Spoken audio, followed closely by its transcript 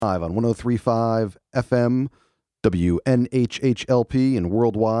Live on 103.5 FM, WNHHLP, and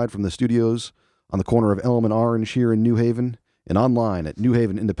worldwide from the studios on the corner of Elm and Orange here in New Haven, and online at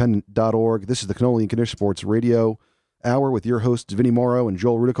newhavenindependent.org. This is the Cannoli and Knish Sports Radio Hour with your hosts Vinny Morrow and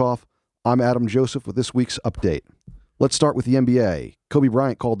Joel Rudikoff. I'm Adam Joseph with this week's update. Let's start with the NBA. Kobe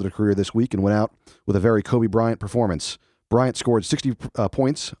Bryant called it a career this week and went out with a very Kobe Bryant performance. Bryant scored 60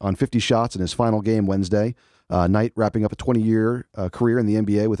 points on 50 shots in his final game Wednesday night, wrapping up a 20-year career in the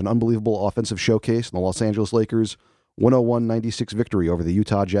NBA with an unbelievable offensive showcase in the Los Angeles Lakers' 101-96 victory over the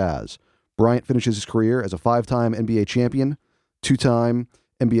Utah Jazz. Bryant finishes his career as a 5-time NBA champion, 2-time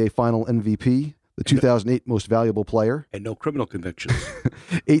NBA Final MVP, the 2008 Most Valuable Player, and no criminal convictions,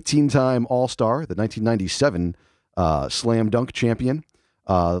 18-time All-Star, the 1997 Slam Dunk champion,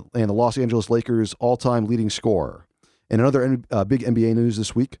 and the Los Angeles Lakers' all-time leading scorer. And another big NBA news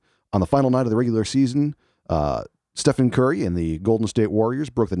this week, on the final night of the regular season, Stephen Curry and the Golden State Warriors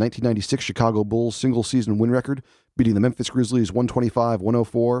broke the 1996 Chicago Bulls single-season win record, beating the Memphis Grizzlies 125-104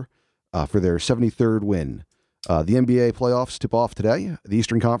 for their 73rd win. The NBA playoffs tip off today. The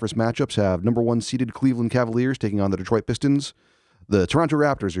Eastern Conference matchups have number 1 seeded Cleveland Cavaliers taking on the Detroit Pistons. The Toronto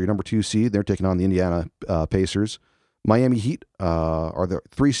Raptors are your number 2 seed. They're taking on the Indiana Pacers. Miami Heat are the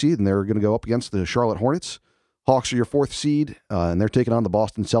 3 seed, and they're going to go up against the Charlotte Hornets. Hawks are your 4th seed, and they're taking on the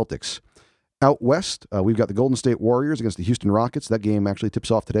Boston Celtics. Out west, we've got the Golden State Warriors against the Houston Rockets. That game actually tips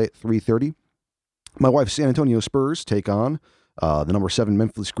off today at 3:30. My wife's San Antonio Spurs take on the number 7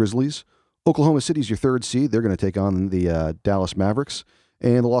 Memphis Grizzlies. Oklahoma City's your 3rd seed. They're going to take on the Dallas Mavericks.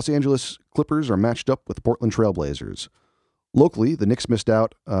 And the Los Angeles Clippers are matched up with the Portland Trailblazers. Locally, the Knicks missed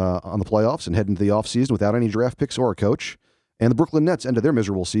out on the playoffs and head into the offseason without any draft picks or a coach. And the Brooklyn Nets ended their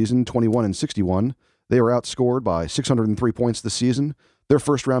miserable season 21-61. They were outscored by 603 points this season. Their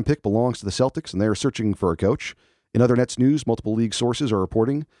first-round pick belongs to the Celtics, and they are searching for a coach. In other Nets news, multiple league sources are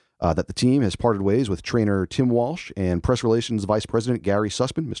reporting that the team has parted ways with trainer Tim Walsh and press relations vice president Gary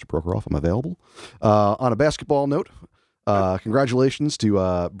Sussman. Mr. Prokhorov, I'm available. On a basketball note, congratulations to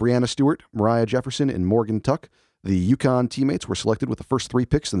Brianna Stewart, Mariah Jefferson, and Morgan Tuck. The UConn teammates were selected with the first 3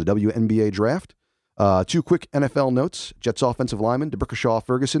 picks in the WNBA draft. 2 quick NFL notes. Jets offensive lineman DeBrickashaw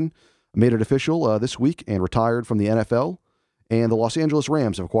Ferguson made it official this week and retired from the NFL. And the Los Angeles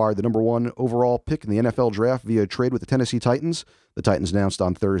Rams have acquired the number 1 overall pick in the NFL draft via trade with the Tennessee Titans. The Titans announced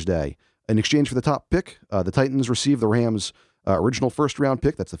on Thursday. In exchange for the top pick, the Titans received the Rams' original first-round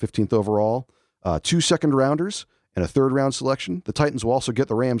pick, that's the 15th overall, 2 second-rounders, and a third-round selection. The Titans will also get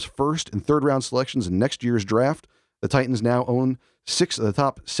the Rams' first and third-round selections in next year's draft. The Titans now own 6 of the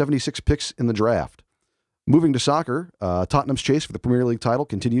top 76 picks in the draft. Moving to soccer, Tottenham's chase for the Premier League title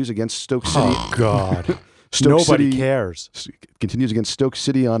continues against Stoke City. Oh, God. Stoke Nobody City cares. Continues against Stoke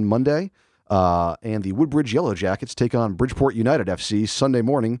City on Monday. And the Woodbridge Yellow Jackets take on Bridgeport United FC Sunday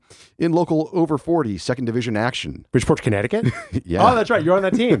morning in local over 40 second division action. Bridgeport, Connecticut? Yeah. Oh, that's right. You're on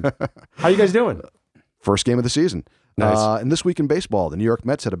that team. How you guys doing? First game of the season. Nice. And this week in baseball, the New York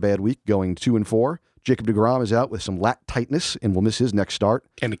Mets had a bad week going 2-4. Jacob deGrom is out with some lat tightness and will miss his next start.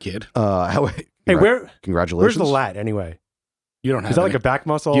 and a kid. Hey, where's Congratulations. the lat anyway? You don't have Is that any. like a back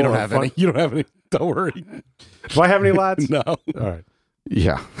muscle? You don't or have front? any. You don't have any. Don't worry. Do I have any lats? No. All right.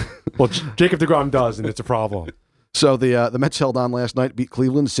 Yeah. Well, Jacob deGrom does, and it's a problem. So the Mets held on last night, beat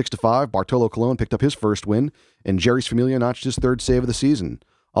Cleveland 6-5. Bartolo Colon picked up his first win, and Jerry's Familia notched his 3rd save of the season.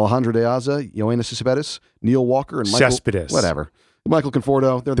 Alejandro De Aza, Yoenis Cespedes, Neil Walker, and Michael... Cespedes. Whatever. Michael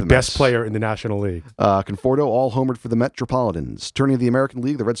Conforto, they're the Best Mets. player in the National League. Conforto all homered for the Metropolitans. Turning to the American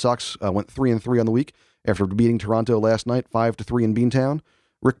League, the Red Sox went 3-3 on the week after beating Toronto last night 5-3 in Beantown.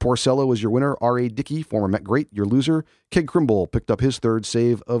 Rick Porcello was your winner. R.A. Dickey, former Met great, your loser. Keg Krimble picked up his 3rd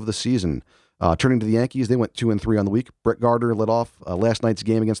save of the season. Turning to the Yankees, they went 2-3 on the week. Brett Gardner led off last night's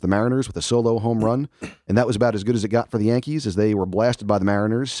game against the Mariners with a solo home run, and that was about as good as it got for the Yankees as they were blasted by the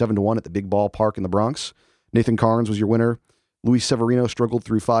Mariners 7-1 at the Big Ball Park in the Bronx. Nathan Carnes was your winner. Luis Severino struggled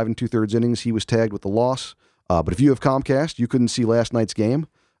through 5 2/3 innings. He was tagged with the loss. But if you have Comcast, you couldn't see last night's game.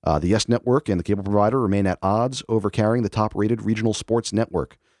 The YES Network and the cable provider remain at odds over carrying the top-rated regional sports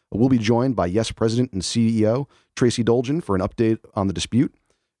network. We'll be joined by YES President and CEO Tracy Dolgen for an update on the dispute.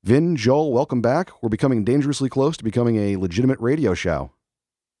 Vin, Joel, welcome back. We're becoming dangerously close to becoming a legitimate radio show.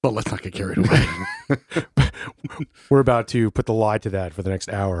 But let's not get carried away. We're about to put the lie to that for the next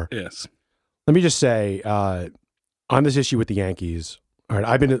hour. Yes. Let me just say, on this issue with the Yankees, all right,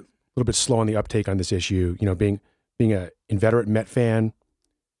 I've been a little bit slow on the uptake on this issue. You know, being an inveterate Met fan,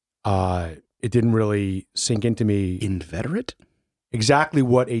 it didn't really sink into me Inveterate? exactly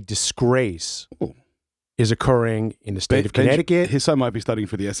what a disgrace is occurring in the state of Connecticut, His son might be studying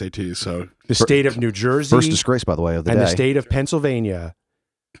for the SATs, so the state of New Jersey, First disgrace, by the way, of the and day. the state of Pennsylvania.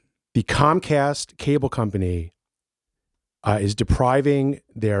 the Comcast cable company is depriving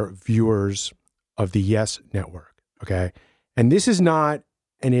their viewers of the Yes Network. Okay. And this is not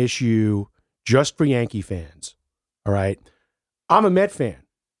an issue just for Yankee fans. All right. I'm a Met fan.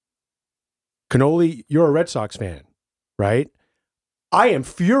 Cannoli, you're a Red Sox fan, right? I am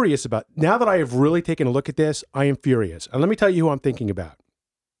furious about, now that I have really taken a look at this, I am furious. And let me tell you who I'm thinking about.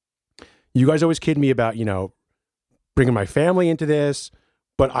 You guys always kid me about, bringing my family into this,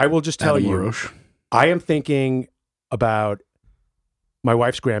 but I will just tell Adam you, LaRoche. I am thinking about my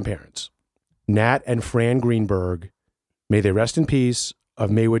wife's grandparents, Nat and Fran Greenberg, may they rest in peace,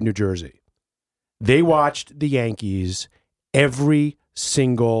 of Maywood, New Jersey. They watched the Yankees every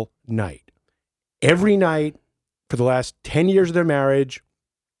single night. Every night for the last 10 years of their marriage,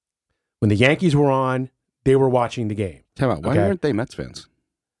 when the Yankees were on, they were watching the game. Tell me, why Okay. weren't they Mets fans?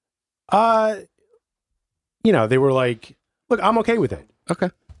 They were like, look, I'm okay with it. Okay.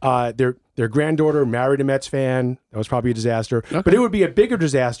 Their granddaughter married a Mets fan. That was probably a disaster. Okay. But it would be a bigger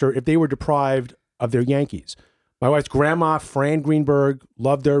disaster if they were deprived of their Yankees. My wife's grandma, Fran Greenberg,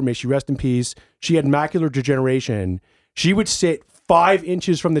 loved her. May she rest in peace. She had macular degeneration. She would sit 5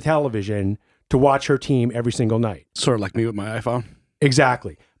 inches from the television to watch her team every single night. Sort of like me with my iPhone.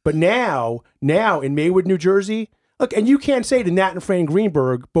 Exactly. But now in Maywood, New Jersey, look, and you can't say to Nat and Fran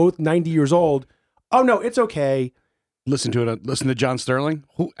Greenberg, both 90 years old, oh no, it's okay. Listen to John Sterling.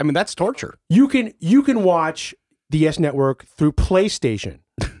 That's torture. You can watch the Yes Network through PlayStation.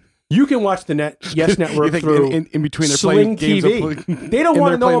 You can watch the Yes Network You think through in between they're Sling playing games TV. They don't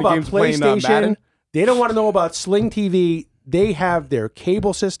want to know about PlayStation. Madden? They don't want to know about Sling TV. They have their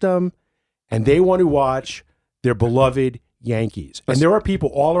cable system, and they want to watch their beloved Yankees. And there are people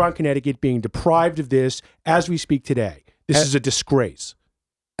all around Connecticut being deprived of this as we speak today. This is a disgrace.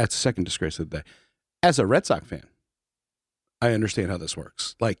 That's the second disgrace of the day. As a Red Sox fan, I understand how this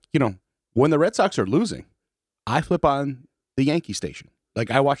works. When the Red Sox are losing, I flip on the Yankee station.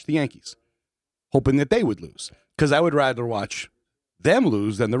 I watch the Yankees, hoping that they would lose, because I would rather watch them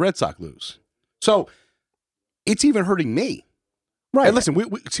lose than the Red Sox lose. So it's even hurting me. Right. And listen, we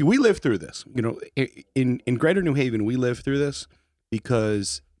lived through this. In Greater New Haven, we lived through this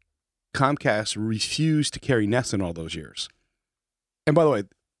because Comcast refused to carry NESN all those years. And by the way,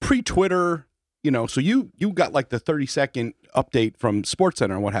 pre-Twitter, so you got the 30-second update from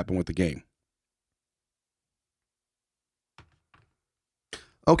SportsCenter on what happened with the game.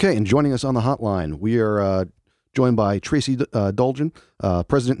 Okay, and joining us on the hotline, we are joined by Tracy Dolgen,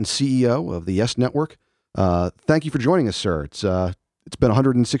 President and CEO of the Yes Network. Thank you for joining us, sir. It's been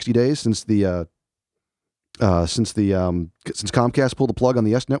 160 days since Comcast pulled the plug on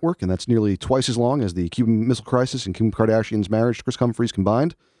the Yes Network, and that's nearly twice as long as the Cuban Missile Crisis and Kim Kardashian's marriage to Chris Humphries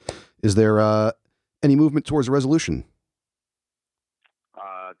combined. Is there any movement towards a resolution?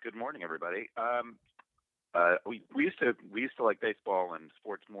 Good morning, everybody. We used to like baseball and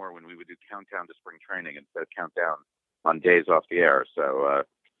sports more when we would do countdown to spring training instead of countdown on days off the air. So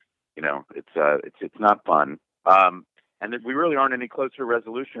it's not fun. And we really aren't any closer to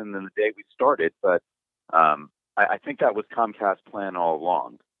resolution than the day we started. But I think that was Comcast's plan all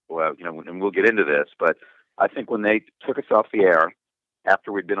along. Well, and we'll get into this, but I think when they took us off the air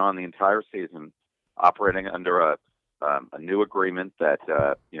after we'd been on the entire season, operating under a new agreement that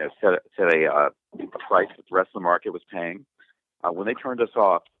set a price that the rest of the market was paying. When they turned us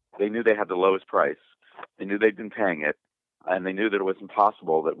off, they knew they had the lowest price. They knew they'd been paying it, and they knew that it was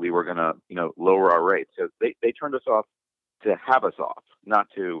impossible that we were going to lower our rates. So they turned us off to have us off, not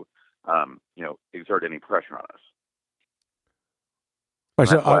to exert any pressure on us. Right,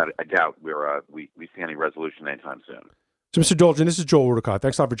 so, I doubt we see any resolution anytime soon. So, Mr. Dolgen, this is Joel Rudicott.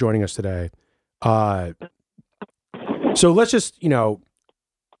 Thanks a lot for joining us today. So let's just,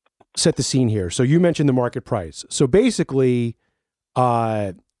 set the scene here. So you mentioned the market price. So basically,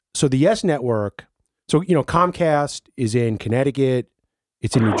 so the Yes Network, Comcast is in Connecticut,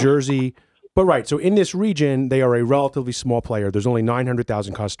 it's in New Jersey, but right. So in this region, they are a relatively small player. There's only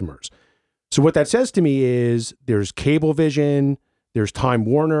 900,000 customers. So what that says to me is there's Cablevision, there's Time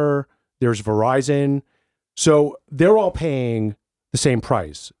Warner, there's Verizon. So they're all paying the same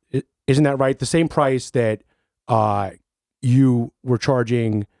price. Isn't that right? The same price that you were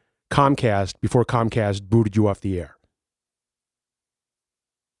charging Comcast before Comcast booted you off the air.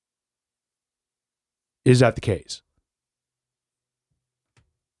 Is that the case?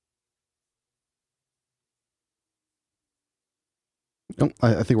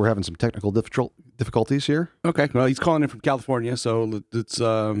 I think we're having some technical difficulties here. Okay, well, he's calling in from California, so it's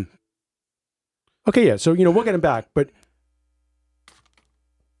Okay, yeah. So, we'll get him back. But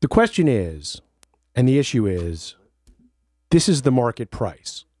the question is, and the issue is, this is the market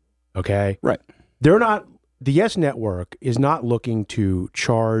price. Okay? Right. They're not, the YES Network is not looking to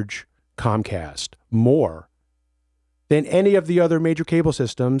charge Comcast more than any of the other major cable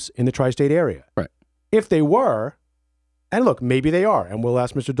systems in the tri-state area. Right. If they were, and look, maybe they are, and we'll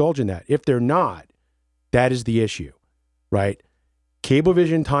ask Mr. Dolgen that. If they're not, that is the issue, right?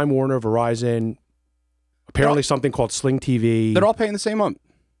 Cablevision, Time Warner, Verizon, apparently something called Sling TV. They're all paying the same month.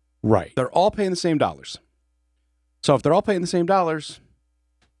 Right. They're all paying the same dollars. So if they're all paying the same dollars,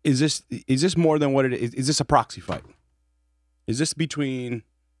 is this more than what it is? Is this a proxy fight? Is this between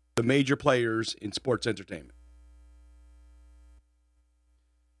the major players in sports entertainment?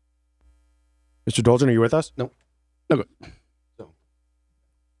 Mr. Dolgen, are you with us? No. No, good.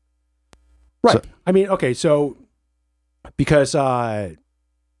 Right. So- I mean, okay, so because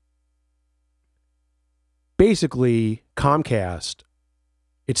basically Comcast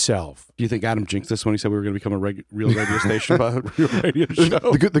itself. Do you think Adam jinxed this when he said we were going to become a real radio station, real radio show?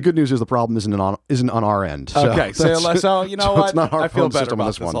 The good news is the problem isn't on our end. So Okay, so you know so what? it's not our I feel phone better system on about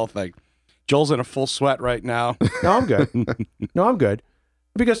this this one. whole thing. Joel's in a full sweat right now. No, I'm good. No, I'm good.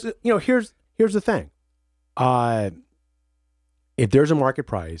 Because here's the thing. If there's a market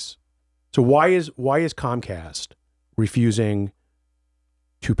price, so why is Comcast refusing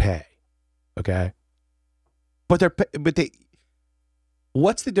to pay? Okay. But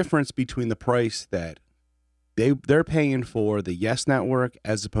what's the difference between the price that they're paying for the YES Network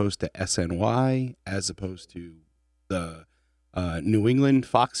as opposed to SNY, as opposed to the New England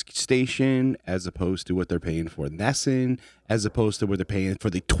Fox station, as opposed to what they're paying for NESN, as opposed to what they're paying for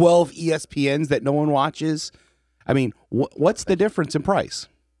the 12 ESPNs that no one watches? I mean, what's the difference in price?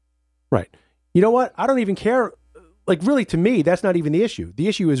 Right. You know what? I don't even care. Like, really, to me, that's not even the issue. The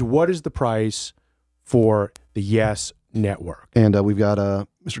issue is, what is the price for the YES Network? And we've got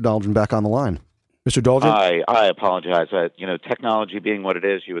Mr. Dolgen back on the line. Mr. Dolgen? I apologize. Technology being what it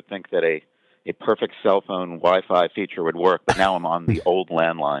is, you would think that a perfect cell phone Wi-Fi feature would work, but now I'm on the old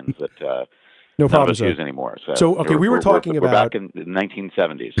landlines that no none of problem, us sir. use anymore. So, okay, we were talking we're about... back in the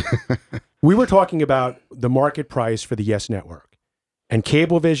 1970s. We were talking about the market price for the YES Network. And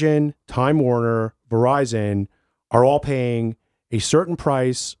Cablevision, Time Warner, Verizon are all paying a certain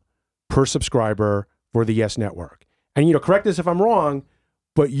price per subscriber for the YES Network. And, correct us if I'm wrong,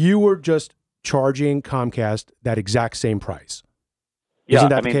 but you were just charging Comcast that exact same price. Isn't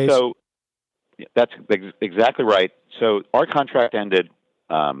that the case? So that's exactly right. So our contract ended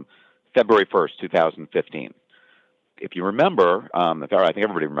February 1st, 2015. If you remember, I think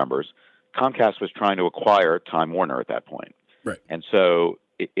everybody remembers, Comcast was trying to acquire Time Warner at that point. Right. And so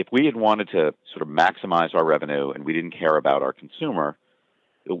if we had wanted to sort of maximize our revenue and we didn't care about our consumer,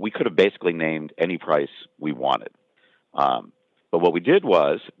 we could have basically named any price we wanted. But what we did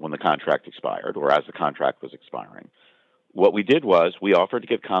was, when the contract expired, or as the contract was expiring, what we did was we offered to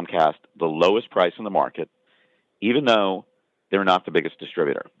give Comcast the lowest price in the market, even though they're not the biggest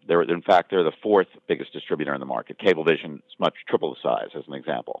distributor. In fact, they're the fourth biggest distributor in the market. Cablevision is much triple the size, as an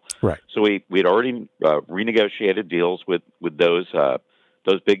example. Right. So we had already renegotiated deals with those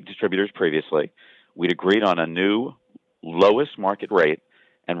big distributors previously. We'd agreed on a new lowest market rate,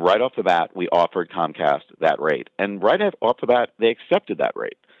 and right off the bat, we offered Comcast that rate. And right off the bat, they accepted that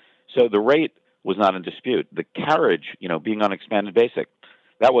rate. So the rate was not in dispute. The carriage, being on expanded basic,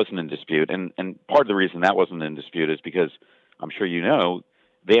 that wasn't in dispute. And part of the reason that wasn't in dispute is because, I'm sure you know,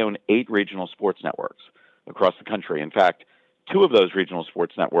 they own 8 regional sports networks across the country. In fact, 2 of those regional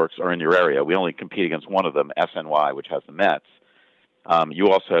sports networks are in your area. We only compete against one of them, SNY, which has the Mets. You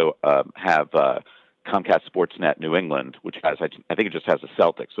also have Comcast Sportsnet New England, which has, I think it just has the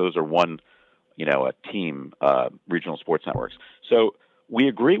Celtics. So those are one, a team regional sports networks. So we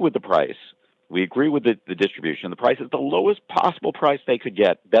agree with the price. We agree with the distribution. The price is the lowest possible price they could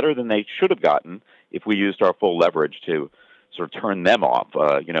get, better than they should have gotten if we used our full leverage to sort of turn them off,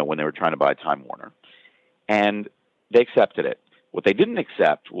 when they were trying to buy Time Warner. And they accepted it. What they didn't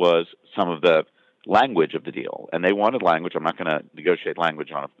accept was some of the language of the deal, and they wanted language. I'm not going to negotiate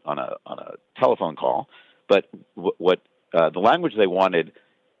language on a telephone call, but what the language they wanted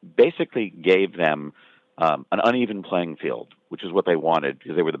basically gave them an uneven playing field, which is what they wanted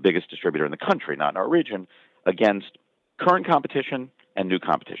because they were the biggest distributor in the country, not in our region, against current competition and new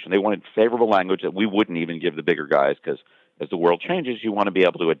competition. They wanted favorable language that we wouldn't even give the bigger guys because as the world changes, you want to be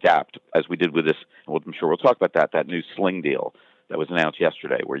able to adapt, as we did with this, and I'm sure we'll talk about that new Sling deal that was announced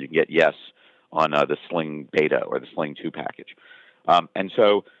yesterday, where you can get YES on the Sling Beta or the Sling 2 package. And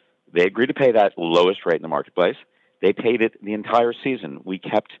so they agreed to pay that lowest rate in the marketplace. They paid it the entire season. We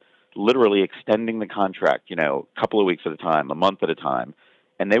kept literally extending the contract, a couple of weeks at a time, a month at a time.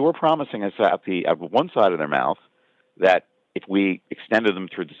 And they were promising us at one side of their mouth that if we extended them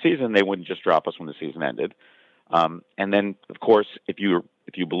through the season, they wouldn't just drop us when the season ended. And then, of course, if you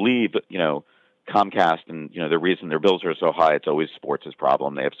believe, Comcast and, the reason their bills are so high, it's always sports'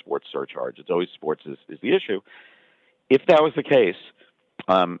 problem. They have sports surcharge. It's always sports is the issue. If that was the case,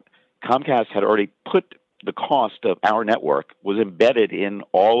 Comcast had already put the cost of our network was embedded in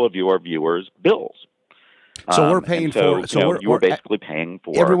all of your viewers' bills. So we're paying for. So you're basically paying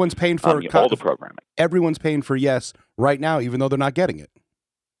for. Everyone's paying for all the programming. Everyone's paying for Yes right now, even though they're not getting it.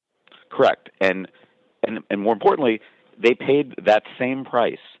 Correct, and more importantly, they paid that same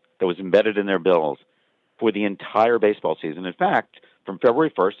price that was embedded in their bills for the entire baseball season. In fact, from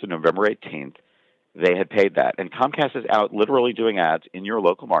February 1st to November 18th, they had paid that. And Comcast is out literally doing ads in your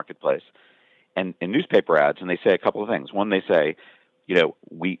local marketplace and newspaper ads, and they say a couple of things. One, they say,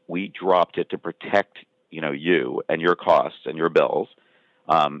 we dropped it to protect, you and your costs and your bills.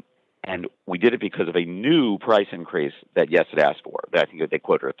 And we did it because of a new price increase that Yes had asked for. I think they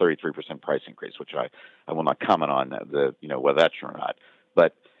quoted a 33% price increase, which I will not comment on whether that's true or not.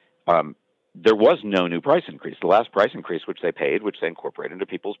 But there was no new price increase. The last price increase, which they paid, which they incorporated into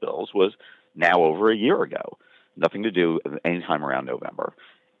people's bills, was now over a year ago. Nothing to do any time around November.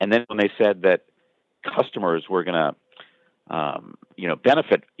 And then when they said that customers were going to,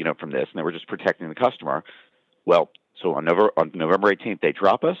 benefit, from this, and they were just protecting the customer, well, so on November 18th, they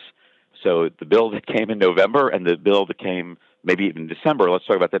drop us. So the bill that came in November and the bill that came maybe even December, let's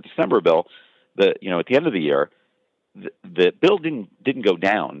talk about that December bill, at the end of the year, the bill didn't go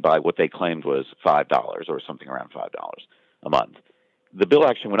down by what they claimed was $5 or something around $5 a month. The bill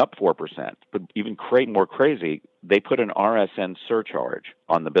actually went up 4%, but even more crazy, they put an RSN surcharge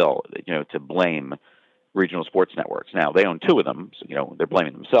on the bill, to blame regional sports networks. Now, they own two of them, so, they're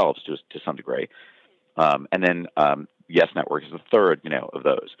blaming themselves to some degree. And then Yes Network is the third, of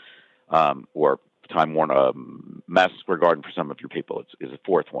those. Or Time Warner, Madison Square Garden for some of your people is the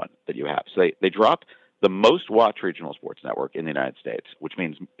fourth one that you have. So they dropped the most watched regional sports network in the United States, which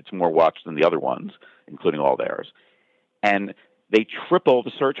means it's more watched than the other ones, including all theirs. And they triple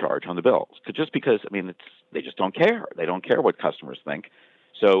the surcharge on the bills, just because, they just don't care. They don't care what customers think.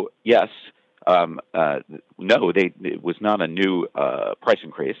 So, yes, no, it was not a new price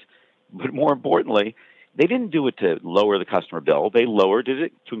increase. But more importantly, they didn't do it to lower the customer bill. They lowered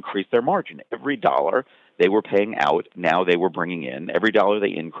it to increase their margin. Every dollar they were paying out, now they were bringing in. Every dollar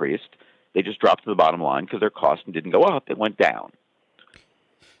they increased, they just dropped to the bottom line because their cost didn't go up. It went down.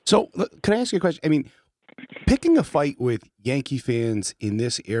 So can I ask you a question? Picking a fight with Yankee fans in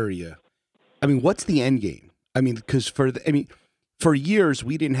this area, what's the end game? Because for years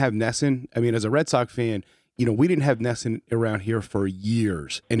we didn't have NESN. As a Red Sox fan, we didn't have NESN around here for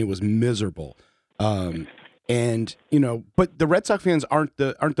years, and it was miserable. But the Red Sox fans aren't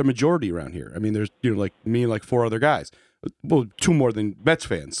the majority around here. There's like me and like four other guys. Well, two more than Mets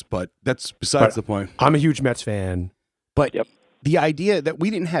fans, but that's besides the point. I'm a huge Mets fan. But the idea that we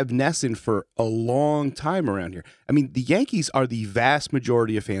didn't have NESN for a long time around here. The Yankees are the vast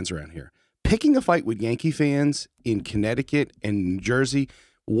majority of fans around here. Picking a fight with Yankee fans in Connecticut and New Jersey,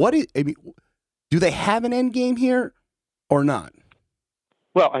 do they have an end game here or not?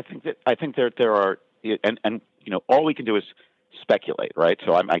 Well, I think there are, and all we can do is speculate, right?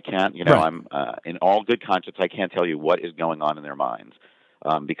 So I can't, right. I'm in all good conscience, I can't tell you what is going on in their minds,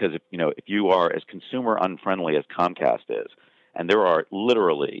 because if you are as consumer unfriendly as Comcast is, and there are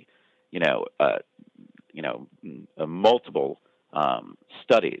literally, multiple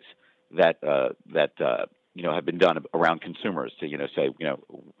studies that have been done around consumers to say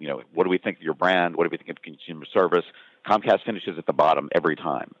what do we think of your brand? What do we think of consumer service? Comcast finishes at the bottom every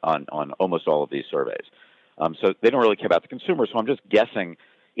time on almost all of these surveys. So they don't really care about the consumer. So I'm just guessing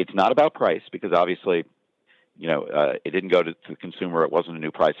it's not about price because obviously, it didn't go to the consumer. It wasn't a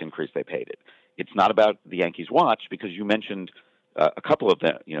new price increase. They paid it. It's not about the Yankees watch because you mentioned a couple of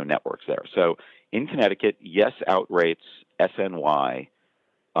the networks there. So in Connecticut, Yes outrates SNY.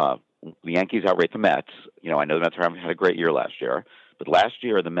 The Yankees outrate the Mets. I know the Mets haven't had a great year last year, but last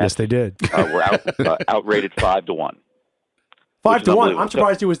year the Mets yes, they did. Were outrated 5-1. 5-1. I'm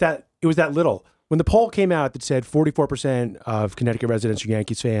surprised it was that little. When the poll came out that said 44% of Connecticut residents are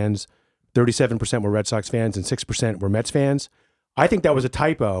Yankees fans, 37% were Red Sox fans, and 6% were Mets fans, I think that was a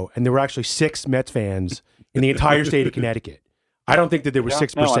typo, and there were actually 6 Mets fans in the entire state of Connecticut. I don't think that there was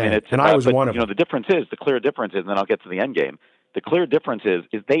 6%, and I was one of them. The clear difference is, and then I'll get to the end game. The clear difference is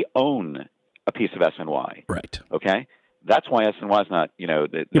they own a piece of SNY. Right. Okay? That's why SNY is not,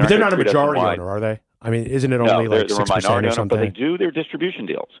 but they're not a majority owner, are they? I mean, isn't it No, only they're like a 6% minority or owner, something? but they do their distribution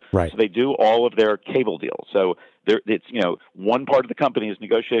deals. Right. So they do all of their cable deals. So it's one part of the company is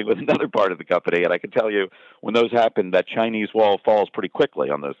negotiating with another part of the company, and I can tell you when those happen, that Chinese wall falls pretty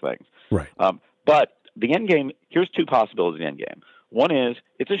quickly on those things. Right. But the end game, here's two possibilities in the end game. One is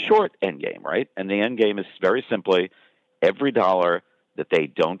it's a short end game, right? And the end game is very simply every dollar that they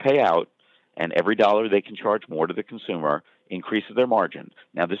don't pay out and every dollar they can charge more to the consumer increases their margin.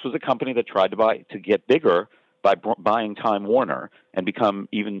 Now, this was a company that tried to get bigger by buying Time Warner and become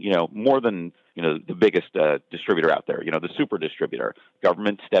even, more than, the biggest distributor out there, the super distributor.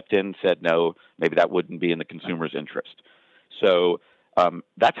 Government stepped in, said no, maybe that wouldn't be in the consumer's interest. So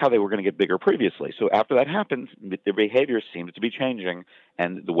that's how they were going to get bigger previously. So after that happens, their behavior seems to be changing,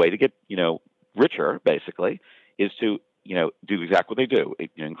 and the way to get, richer, basically, is to, do exactly what they do,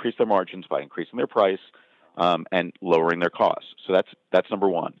 increase their margins by increasing their price and lowering their costs. So that's number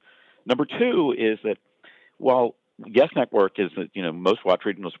one. Number two is that while Yes Network is the most watched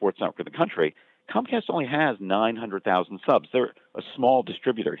regional sports network in the country, Comcast only has 900,000 subs. They're a small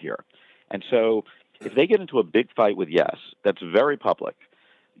distributor here, and so if they get into a big fight with Yes, that's very public.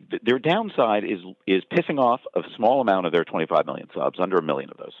 Their downside is pissing off a small amount of their 25 million subs, under 1 million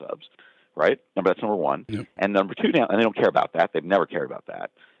of those subs, right? That's number one. Yep. And number two, and they don't care about that. They've never cared about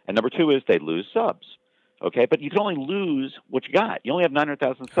that. And number two is they lose subs. Okay, but you can only lose what you got. You only have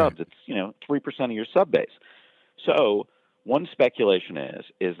 900,000 subs. It's 3% of your sub base. So one speculation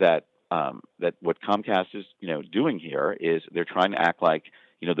is that that what Comcast is doing here is they're trying to act like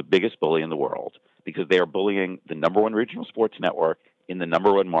the biggest bully in the world because they are bullying the number one regional sports network in the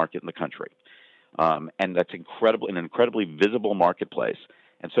number one market in the country, and that's an incredibly visible marketplace.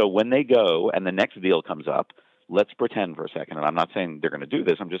 And so when they go and the next deal comes up, let's pretend for a second, and I'm not saying they're going to do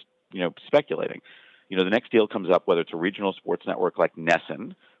this. I'm just speculating. The next deal comes up, whether it's a regional sports network like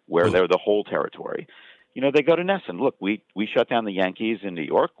NESN, where they're the whole territory. They go to NESN. Look, we shut down the Yankees in New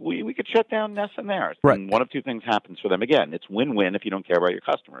York. We could shut down NESN there. Right. And one of two things happens for them. Again, it's win-win if you don't care about your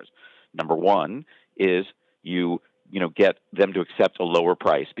customers. Number one is you get them to accept a lower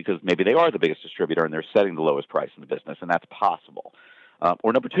price because maybe they are the biggest distributor and they're setting the lowest price in the business, and that's possible.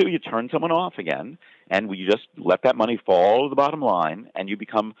 Or number two, you turn someone off again, and you just let that money fall to the bottom line, and you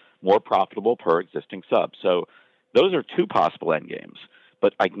become more profitable per existing sub. So those are two possible end games.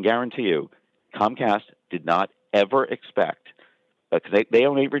 But I can guarantee you, Comcast did not ever expect, because they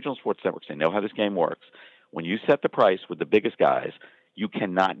own 8 regional sports networks. They know how this game works. When you set the price with the biggest guys, you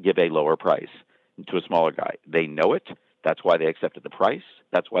cannot give a lower price to a smaller guy. They know it. That's why they accepted the price.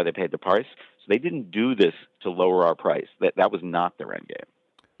 That's why they paid the price. So they didn't do this to lower our price. That was not their end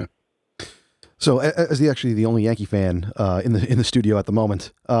game. So, as the only Yankee fan in the studio at the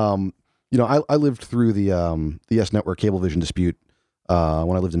moment, I lived through the Yes Network Cablevision dispute when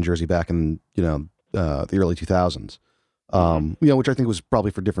I lived in Jersey back in the early 2000s. Which I think was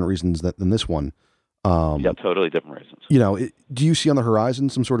probably for different reasons than this one. Yeah, totally different reasons. Do you see on the horizon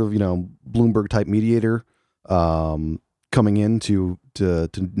some sort of Bloomberg type mediator coming in to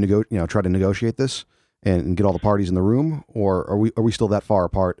try to negotiate this and get all the parties in the room, or are we still that far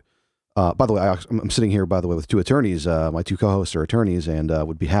apart? By the way, I'm sitting here, by the way, with 2 attorneys. My 2 co-hosts are attorneys and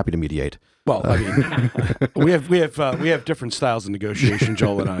would be happy to mediate. Well, I mean, we have different styles of negotiation,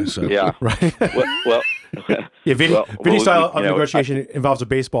 Joel and I. So Yeah. Right. Well, Yeah, Vinny's style of you know, negotiation involves a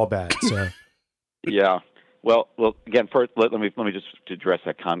baseball bat. So Yeah. Well. Again, first, let me just address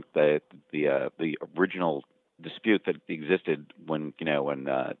that the original dispute that existed when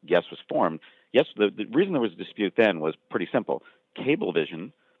Yes was formed. Yes, the reason there was a dispute then was pretty simple.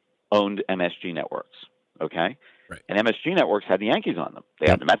 Cablevision owned MSG Networks. Okay. Right. And MSG Networks had the Yankees on them. They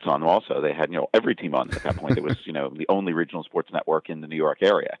had the Mets on them also. They had every team on them at that point. It was the only regional sports network in the New York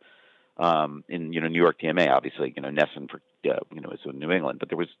area. In New York DMA, obviously, NESN for is in New England,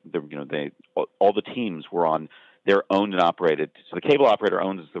 but all the teams were on. They're owned and operated. So the cable operator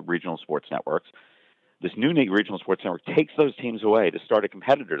owns the regional sports networks. This new regional sports network takes those teams away to start a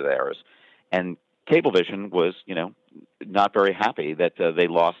competitor to theirs, and Cablevision was not very happy that they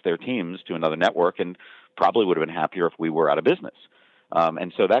lost their teams to another network, and probably would have been happier if we were out of business.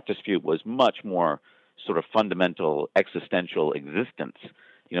 And so that dispute was much more sort of fundamental, existential existence.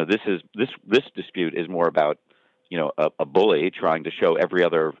 This dispute is more about a bully trying to show every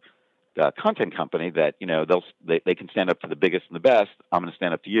other content company that they can stand up to the biggest and the best. I'm going to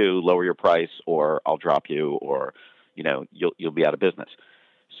stand up to you, lower your price, or I'll drop you, or you'll be out of business.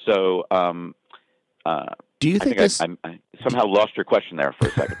 So do you think this? I somehow lost your question there for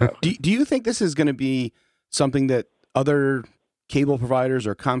a second, though. Do you think this is going to be something that other cable providers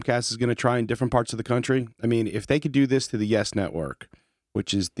or Comcast is going to try in different parts of the country? I mean, if they could do this to the Yes Network,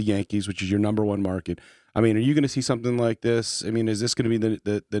 which is the Yankees, which is your number one market. I mean, are you going to see something like this? I mean, is this going to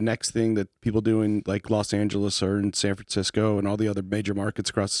be the next thing that people do in like Los Angeles or in San Francisco and all the other major markets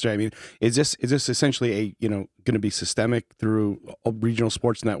across the state? I mean, is this essentially going to be systemic through regional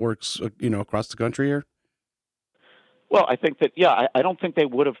sports networks, across the country here? Well, I think that, I don't think they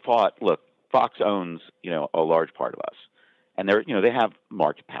would have thought, look, Fox owns, a large part of us. And they have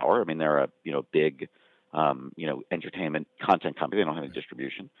market power. I mean, they're a, big, entertainment content company. They don't have any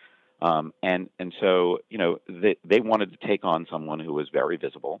distribution. And so, they wanted to take on someone who was very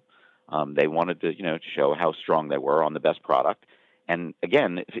visible. They wanted to, show how strong they were on the best product. And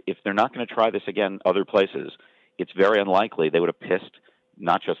again, if they're not going to try this again other places, it's very unlikely they would have pissed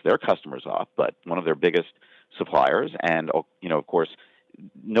not just their customers off, but one of their biggest suppliers. And, of course,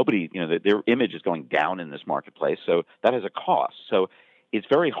 nobody, their image is going down in this marketplace. So that has a cost. So it's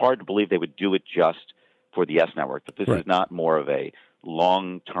very hard to believe they would do it just for the S Network, that this Right. is not more of a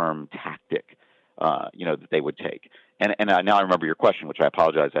long-term tactic, that they would take. And now I remember your question, which I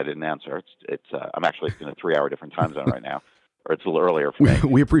apologize I didn't answer. I'm actually in a 3-hour different time zone right now, or it's a little earlier for me.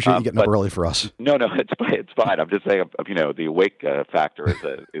 We appreciate you getting up early for us. No, it's fine. I'm just saying, the awake factor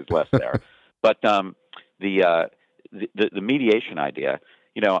is less there. But the mediation idea,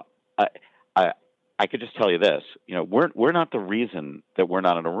 I could just tell you this, we're not the reason that we're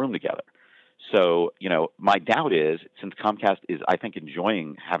not in a room together. So, my doubt is, since Comcast is, I think,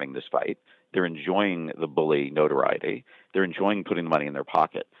 enjoying having this fight, they're enjoying the bully notoriety, they're enjoying putting the money in their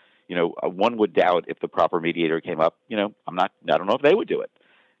pocket. One would doubt if the proper mediator came up, I don't know if they would do it,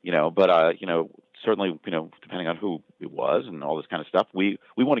 but, certainly, depending on who it was and all this kind of stuff, we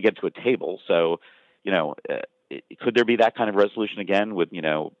want to get to a table. So, could there be that kind of resolution again with,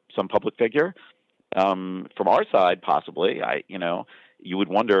 some public figure? From our side, possibly. You would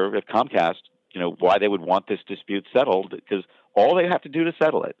wonder if Comcast, why they would want this dispute settled, because all they have to do to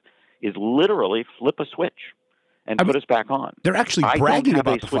settle it is literally flip a switch and put us back on. They're actually bragging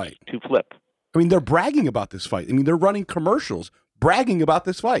about the fight. To flip. I mean, they're bragging about this fight. I mean, they're running commercials bragging about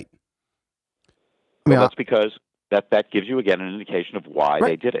this fight. Well, that's because that gives you, again, an indication of why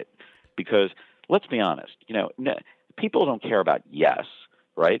they did it. Because let's be honest, people don't care about Yes,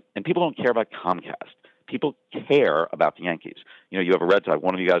 right? And people don't care about Comcast. People care about the Yankees. You have a Red Sox.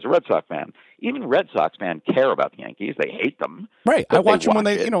 One of you guys is a Red Sox fan. Even Red Sox fans care about the Yankees. They hate them. Right. I watch them when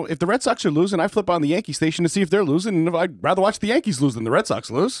they, if the Red Sox are losing, I flip on the Yankee station to see if they're losing. And I'd rather watch the Yankees lose than the Red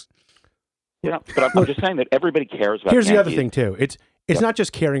Sox lose. Yeah, but I'm just saying that everybody cares about Here's the the Yankees. other thing, too. It's not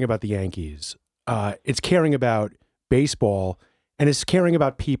just caring about the Yankees. It's caring about baseball, and it's caring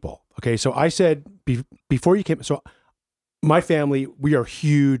about people. Okay, so I said before you came, so my family, we are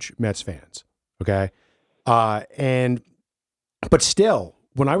huge Mets fans. Okay, but still,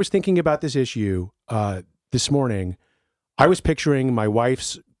 when I was thinking about this issue this morning, I was picturing my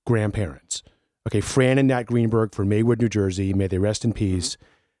wife's grandparents. Okay, Fran and Nat Greenberg from Maywood, New Jersey. May they rest in peace.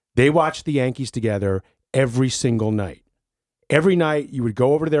 They watched the Yankees together every single night. Every night, you would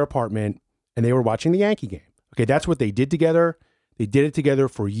go over to their apartment, and they were watching the Yankee game. Okay, that's what they did together. They did it together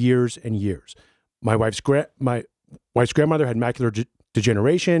for years and years. My wife's grandmother had macular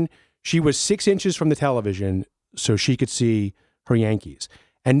degeneration. She was 6 inches from the television so she could see her Yankees.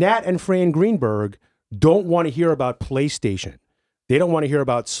 And Nat and Fran Greenberg don't want to hear about PlayStation. They don't want to hear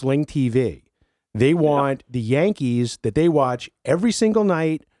about Sling TV. They want the Yankees that they watch every single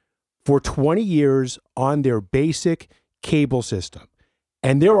night for 20 years on their basic cable system.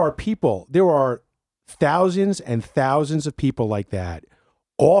 And there are thousands and thousands of people like that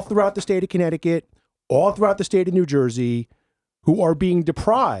all throughout the state of Connecticut, all throughout the state of New Jersey, who are being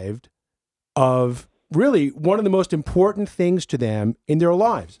deprived of really one of the most important things to them in their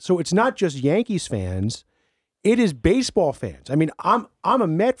lives. So it's not just Yankees fans, it is baseball fans. I mean, I'm a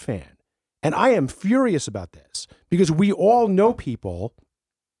Met fan, and I am furious about this because we all know people.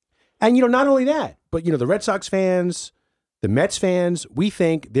 And, not only that, but, the Red Sox fans, the Mets fans, we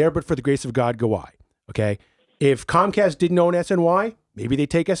think there but for the grace of God go I. Okay? If Comcast didn't own SNY, maybe they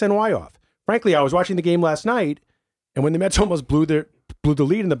take SNY off. Frankly, I was watching the game last night, and when the Mets almost blew the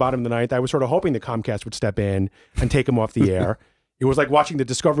lead in the bottom of the ninth, I was sort of hoping that Comcast would step in and take them off the air. It was like watching the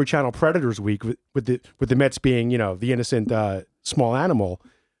Discovery Channel Predators week with the Mets being, the innocent small animal.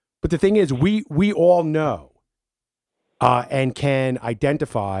 But the thing is, we all know and can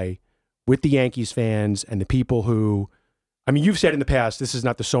identify with the Yankees fans and the people who, I mean, you've said in the past, this is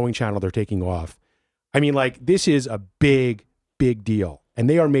not the sewing channel they're taking off. I mean, this is a big, big deal. And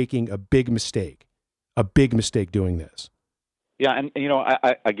they are making a big mistake doing this. Yeah. And,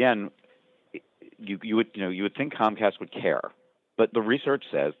 I again, you would think Comcast would care, but the research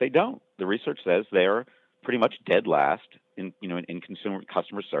says they don't. The research says they're pretty much dead last in consumer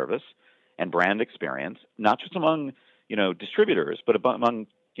customer service and brand experience, not just among distributors, but among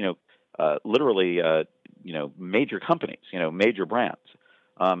literally major companies, major brands.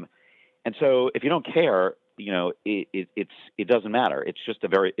 And so if you don't care, it doesn't matter. It's just a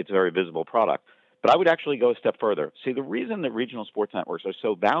very visible product. But I would actually go a step further. See, the reason that regional sports networks are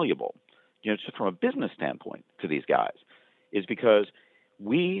so valuable, just from a business standpoint to these guys, is because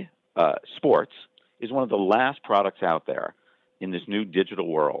sports is one of the last products out there in this new digital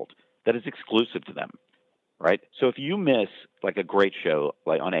world that is exclusive to them, right? So if you miss like a great show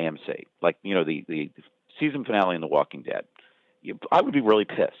like on AMC, like the season finale in The Walking Dead, I would be really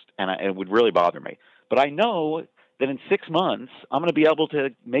pissed, and it would really bother me. But I know that in 6 months I'm going to be able to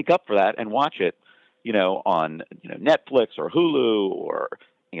make up for that and watch it, on Netflix or Hulu or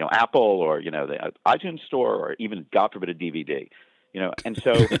Apple or the iTunes Store or even, God forbid, a DVD. And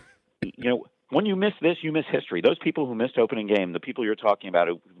so when you miss this, you miss history. Those people who missed opening game, the people you're talking about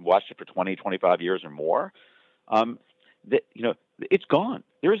who watched it for 20, 25 years or more, it's gone.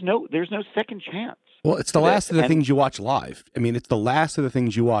 There's no second chance. Well, it's the last of the things you watch live. I mean, it's the last of the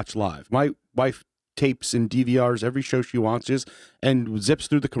things you watch live. My wife tapes and DVRs every show she watches and zips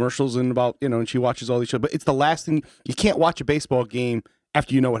through the commercials and and she watches all these shows. But it's the last thing. You can't watch a baseball game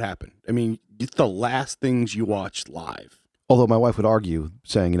after you know what happened. I mean, it's the last things you watch live. Although my wife would argue,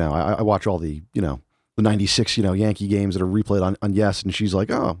 saying, I watch all the, the 96, Yankee games that are replayed on Yes. And she's like,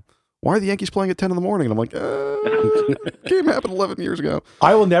 oh, why are the Yankees playing at 10 in the morning? And I'm like, game happened 11 years ago.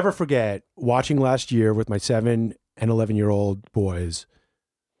 I will never forget watching last year with my 7 and 11-year-old boys,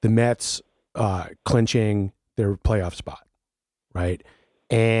 the Mets clinching their playoff spot, right?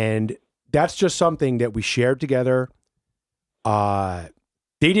 And that's just something that we shared together. They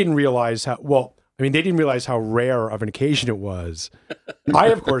didn't realize they didn't realize how rare of an occasion it was. I,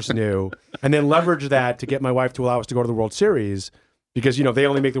 of course, knew, and then leveraged that to get my wife to allow us to go to the World Series because, they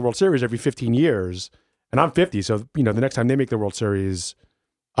only make the World Series every 15 years. And I'm 50, so, the next time they make the World Series,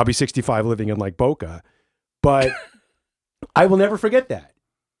 I'll be 65 living in like Boca. But I will never forget that.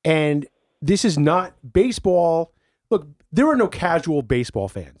 And this is not baseball. Look, there are no casual baseball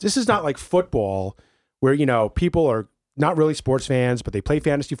fans. This is not like football where, people are not really sports fans, but they play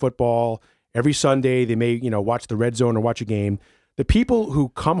fantasy football. Every Sunday, they may, watch the Red Zone or watch a game. The people who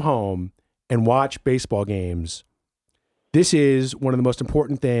come home and watch baseball games, this is one of the most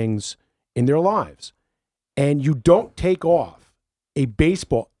important things in their lives. And you don't take off the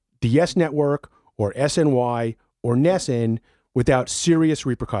Yes Network or SNY or NESN without serious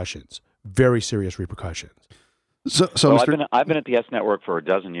repercussions, very serious repercussions. So I've been at the Yes Network for a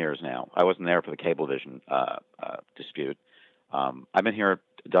dozen years now. I wasn't there for the Cablevision dispute. I've been here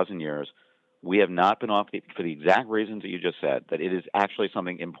a dozen years. We have not been off for the exact reasons that you just said, that it is actually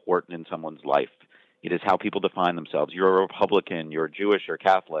something important in someone's life. It is how people define themselves. You're a Republican, you're Jewish or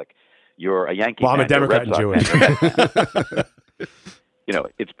Catholic, you're a Yankee fan. I'm a Democrat and Jewish.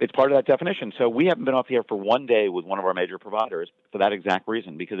 It's part of that definition. So we haven't been off the air for one day with one of our major providers for that exact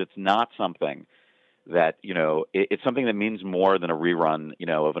reason, because it's not something that, it's something that means more than a rerun,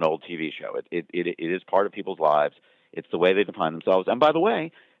 of an old TV show. It is part of people's lives. It's the way they define themselves. And by the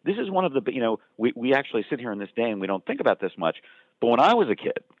way, this is one of the, we actually sit here in this day and we don't think about this much. But when I was a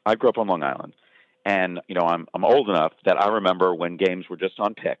kid, I grew up on Long Island. And, I'm old enough that I remember when games were just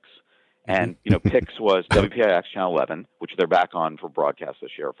on PIX. And, PIX was WPIX Channel 11, which they're back on for broadcast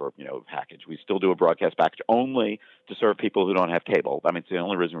this year for, package. We still do a broadcast package only to serve people who don't have cable. I mean, it's the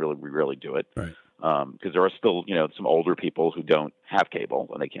only reason we really do it. Right. Because there are still, some older people who don't have cable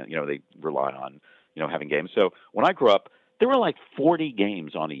and they can't, they rely on, having games. So when I grew up, there were like 40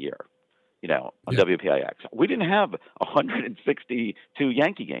 games on a year, on WPIX. We didn't have 162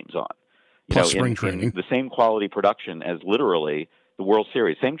 Yankee games on. Plus spring training. In the same quality production as literally the World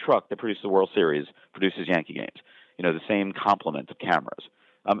Series. Same truck that produced the World Series produces Yankee games. The same complement of cameras.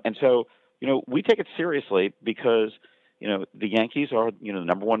 And so, we take it seriously because, the Yankees are, the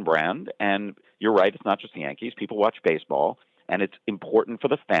number one brand. And you're right, it's not just the Yankees. People watch baseball, and it's important for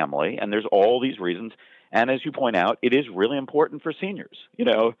the family. And there's all these reasons. And as you point out, it is really important for seniors. It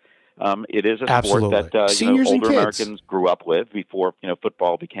is a Absolutely. sport that Seniors and older kids. Americans grew up with before,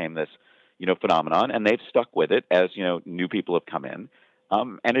 football became this phenomenon, and they've stuck with it as new people have come in,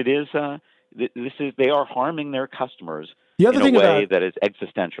 and it is they are harming their customers in a way that is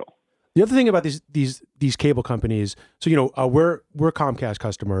existential. The other thing about these cable companies, so we're Comcast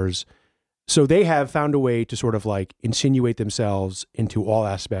customers, so they have found a way to sort of like insinuate themselves into all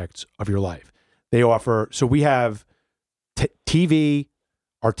aspects of your life. They offer, so we have TV,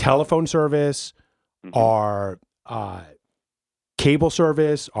 our telephone service, our cable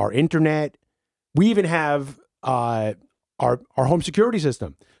service, our internet. We even have our home security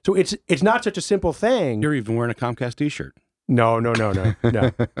system. So it's not such a simple thing. You're even wearing a Comcast T-shirt. No.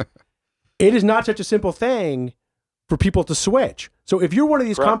 It is not such a simple thing for people to switch. So if you're one of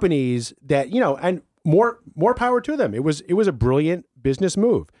these companies that, and more power to them. It was a brilliant business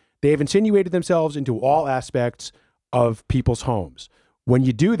move. They have insinuated themselves into all aspects of people's homes. When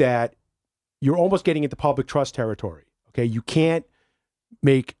you do that, you're almost getting into public trust territory. Okay, you can't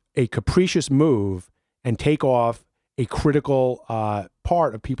make a capricious move and take off a critical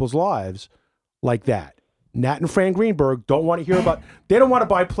part of people's lives like that. Nat and Fran Greenberg don't want to hear about, they don't want to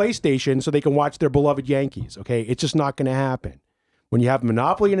buy PlayStation so they can watch their beloved Yankees. Okay, it's just not going to happen. When you have a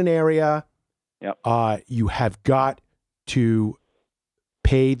monopoly in an area, you have got to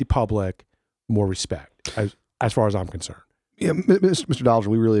pay the public more respect, as far as I'm concerned. Yeah, Mr. Dolger,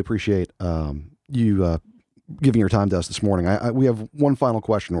 we really appreciate you giving your time to us this morning. We have one final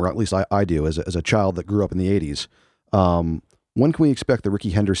question, or at least I do, as a child that grew up in the 80s. When can we expect the Rickey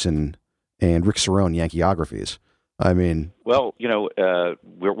Henderson and Rick Cerone Yankeeographies? I mean... Well,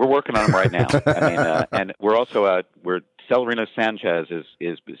 we're working on them right now. I mean, and we're also, Severino Sanchez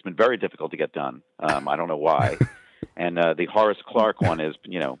it's been very difficult to get done. I don't know why. And the Horace Clarke one is,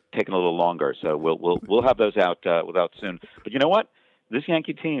 taking a little longer. So we'll have those out soon. But you know what? This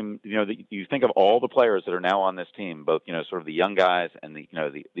Yankee team, you think of all the players that are now on this team, both sort of the young guys and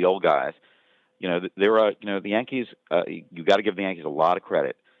the old guys. The Yankees. You got to give the Yankees a lot of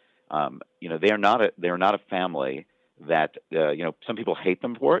credit. They are not a family that some people hate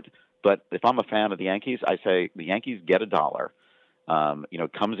them for it. But if I'm a fan of the Yankees, I say the Yankees get $1.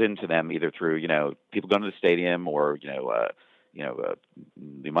 Comes into them either through, people going to the stadium or,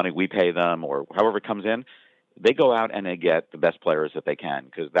 the money we pay them or however it comes in. They go out and they get the best players that they can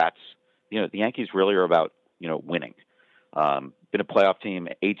because that's, the Yankees really are about, winning. Been a playoff team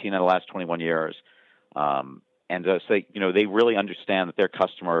 18 out of the last 21 years. And so, they really understand that their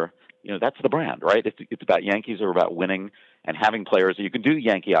customer, that's the brand, right? It's about Yankees are about winning and having players that you can do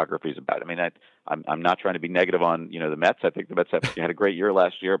Yankeeographies about. I mean, I'm not trying to be negative on, the Mets. I think the Mets had a great year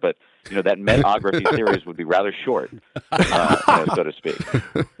last year, but, that Metography series would be rather short, so to speak.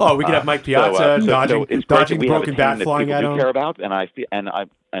 Oh, we could have Mike Piazza dodging the broken bat flying at him. Care about,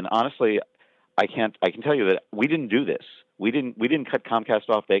 and honestly, I can tell you that we didn't do this. We didn't cut Comcast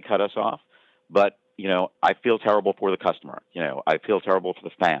off. They cut us off. But, I feel terrible for the customer. I feel terrible for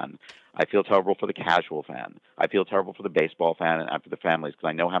the fan. I feel terrible for the casual fan. I feel terrible for the baseball fan and for the families because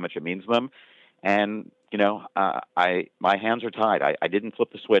I know how much it means to them. And, my hands are tied. I didn't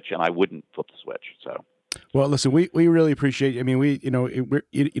flip the switch and I wouldn't flip the switch. So. Well, listen, we really appreciate. I mean, we're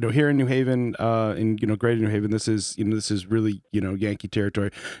here in New Haven, in Greater New Haven. This is really Yankee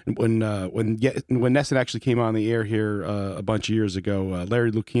territory. And when NESN actually came on the air here a bunch of years ago,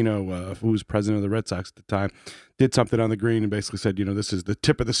 Larry Lucchino, who was president of the Red Sox at the time, did something on the green and basically said, this is the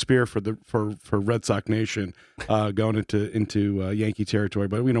tip of the spear for Red Sox Nation going into Yankee territory.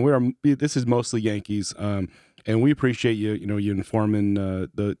 But this is mostly Yankees. And we appreciate you informing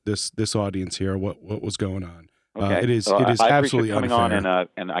this audience here what was going on. Okay. It is I absolutely coming unfair. on,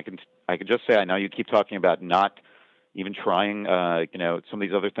 and I can just say I know you keep talking about not even trying some of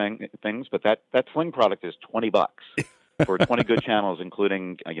these other things, but that Sling product is $20 for 20 good channels,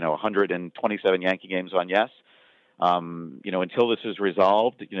 including 127 Yankee games on Yes. Until this is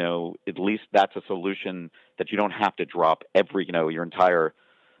resolved, at least that's a solution that you don't have to drop every your entire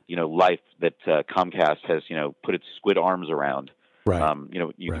life that Comcast has, put its squid arms around. Right.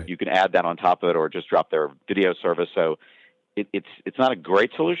 You can add that on top of it or just drop their video service. So it's not a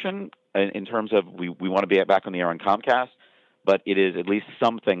great solution in terms of we want to be back on the air on Comcast, but it is at least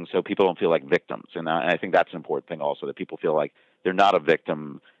something so people don't feel like victims. And I think that's an important thing also, that people feel like they're not a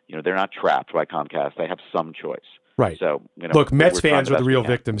victim. They're not trapped by Comcast. They have some choice. Right. So, look, Mets fans are the real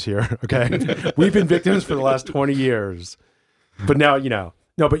victims here. Okay. We've been victims for the last 20 years, but now,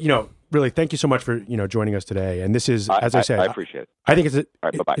 No, but really, thank you so much for joining us today. And this is, as I said, I appreciate it. I think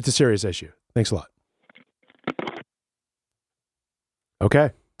All right, it's a serious issue. Thanks a lot.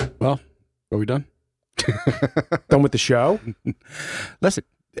 Okay. Well, are we done? Done with the show? Listen,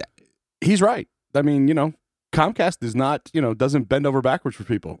 he's right. I mean, Comcast is not, doesn't bend over backwards for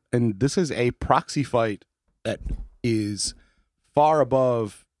people, and this is a proxy fight that is far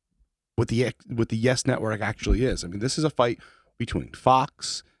above what the Yes Network actually is. I mean, this is a fight between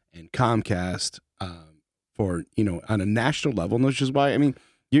Fox and Comcast for, on a national level. And which is why, I mean,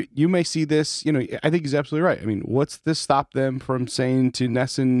 you may see this, I think he's absolutely right. I mean, what's this stop them from saying to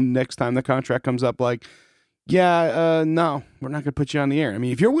NESN next time the contract comes up, like, no, we're not going to put you on the air. I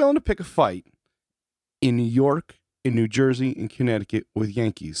mean, if you're willing to pick a fight in New York, in New Jersey, in Connecticut with the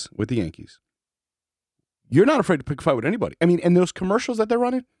Yankees, you're not afraid to pick a fight with anybody. I mean, and those commercials that they're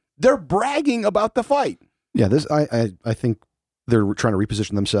running, they're bragging about the fight. Yeah, this I think they're trying to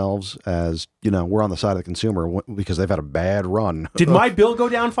reposition themselves as, we're on the side of the consumer because they've had a bad run. Did my bill go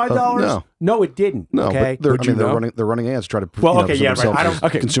down $5? No, it didn't. No, okay. but they're running ads to try to yeah, right. I don't.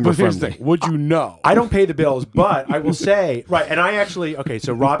 consumer friendly. Would you know? I don't pay the bills, but I will say, right, and I actually,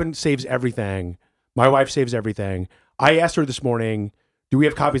 so Robin saves everything. My wife saves everything. I asked her this morning, do we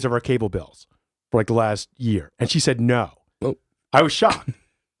have copies of our cable bills for like the last year? And she said no. Oh. I was shocked.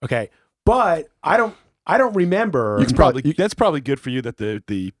 Okay. But I don't remember. That's probably good for you that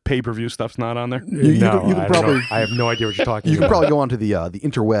the pay-per-view stuff's not on there. You can probably. I have no idea what you're talking You about. can probably go onto the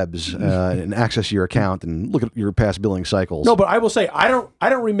interwebs and access your account and look at your past billing cycles. No, but I will say I don't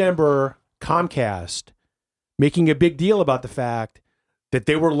remember Comcast making a big deal about the fact that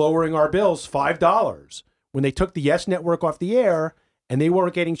they were lowering our bills $5 when they took the Yes Network off the air and they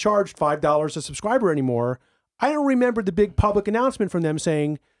weren't getting charged $5 a subscriber anymore. I don't remember the big public announcement from them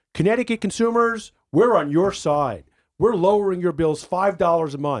saying, Connecticut consumers, we're on your side. We're lowering your bills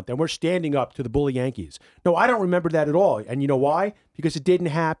 $5 a month, and we're standing up to the bully Yankees. No, I don't remember that at all. And you know why? Because it didn't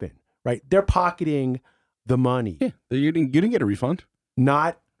happen, right? They're pocketing the money. Yeah, you didn't get a refund.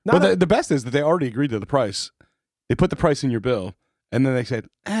 Not But the best is that they already agreed to the price. They put the price in your bill, and then they said,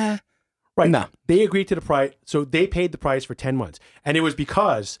 right. No. They agreed to the price, so they paid the price for 10 months. And it was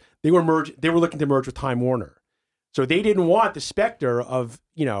because they were looking to merge with Time Warner. So they didn't want the specter of,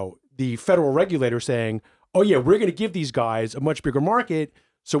 the federal regulator saying, oh yeah, we're going to give these guys a much bigger market.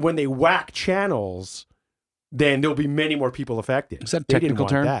 So when they whack channels, then there'll be many more people affected. Is that a They didn't technical want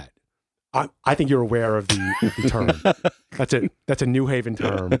term? that. I think you're aware of the term. That's a New Haven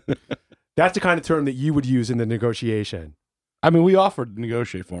term. That's the kind of term that you would use in the negotiation. I mean, we offered to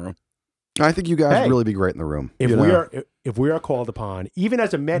negotiate for them. I think you guys Hey, really be great in the room. If we are called upon, even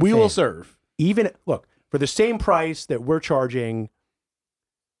as a Met We fan, will serve. look, for the same price that we're charging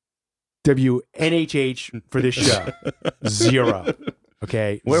WNHH for this show, zero.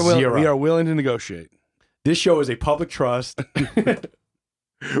 Okay, zero. We are willing to negotiate. This show is a public trust.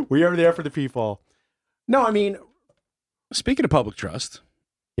 We are there for the people. No, I mean, Speaking of public trust,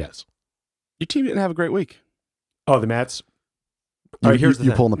 yes. your team didn't have a great week. Oh, the Mets. You, All right, here's the you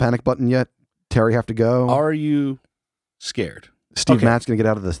thing. pulling the panic button yet? Terry have to go? Are you scared? Steve Okay. Matt's going to get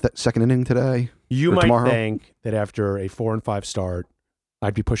out of the second inning today? You or might tomorrow? think that after a 4-5 start,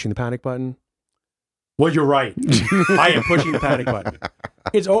 I'd be pushing the panic button. Well, you're right. I am pushing the panic button.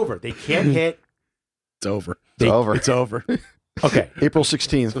 It's over. They can't hit. It's over. It's over. It's over. Okay. April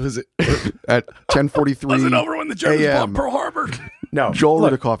 16th Was it? at 10:43. Was it over when the Germans AM. bombed Pearl Harbor? No. Joel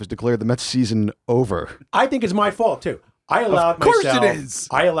look, Rudikoff has declared the Mets season over. I think it's my fault, too. Of course it is.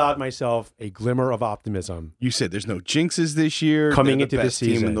 I allowed myself a glimmer of optimism. You said there's no jinxes this year. Coming They're the into this best team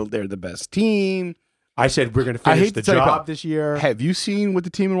season. and they're the best team. I said we're going to I finish hate the to tell you, job Bob. this year. Have you seen what the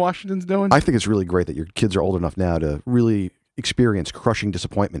team in Washington's doing? I think it's really great that your kids are old enough now to really experience crushing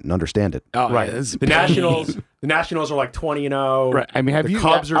disappointment and understand it. Oh, Right. yeah, this is The Nationals are like 20-0. Right. I mean, have the you?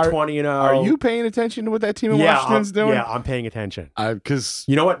 Cubs are 20-0. Are you paying attention to what that team in Washington's doing? Yeah, I'm paying attention. Because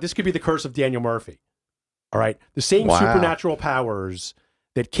You know what? This could be the curse of Daniel Murphy. All right. The same Wow. supernatural powers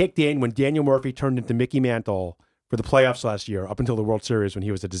that kicked in when Daniel Murphy turned into Mickey Mantle for the playoffs last year, up until the World Series when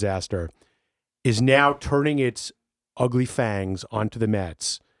he was a disaster, is now turning its ugly fangs onto the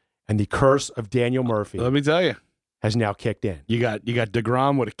Mets. And the curse of Daniel Murphy let me tell you, has now kicked in. you got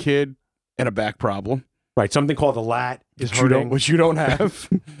DeGrom with a kid and a back problem, Right. Something called the lat is which you don't, hurting. which you don't have.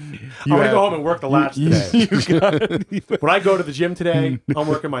 I'm going to go home and work the lats today. You got- When I go to the gym today, I'm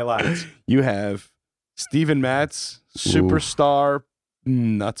working my lats. you have Steven Matz, superstar,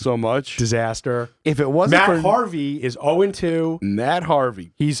 not so much. Disaster. If it wasn't Matt for Harvey is 0-2. Nat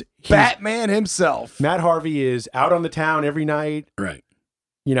Harvey, He's Batman himself. Matt Harvey is out on the town every night. Right.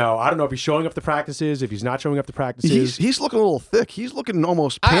 You know, I don't know if he's showing up to practices, if he's not showing up to practices. He's looking a little thick. He's looking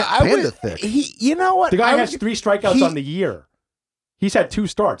almost panda thick. You know what? The guy has 3 strikeouts on the year. He's had 2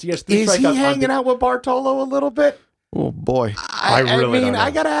 starts. He has 3 Is strikeouts he on hanging out with Bartolo a little bit? Oh, boy. I really don't know. I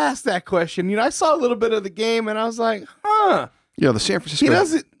gotta ask that question. You know, I saw a little bit of the game, and I was like, huh. You know, the San Francisco... He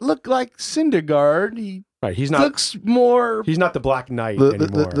doesn't look like Syndergaard. He Right, he's not looks more he's not the Black Knight The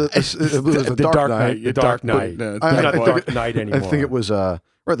anymore. the Dark Knight. The Dark Knight. No, He's I not the think- Dark Knight anymore. I think it was the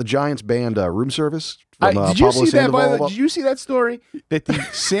Giants band Room Service from did you Pablo see that? By the way, Sandoval. did you see that story that the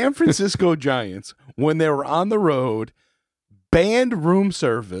San Francisco Giants, when they were on the road, banned room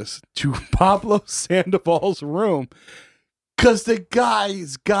service to Pablo Sandoval's room because the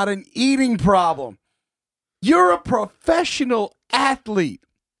guy's got an eating problem? You're a professional athlete.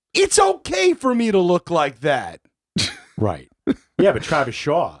 It's okay for me to look like that. right. Yeah, but Travis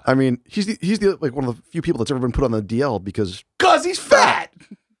Shaw. I mean, he's the like one of the few people that's ever been put on the DL because Cause he's fat.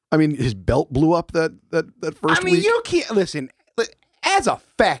 I mean his belt blew up that first I mean, week. you can't listen. As a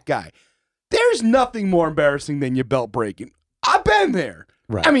fat guy, there's nothing more embarrassing than your belt breaking. I've been there.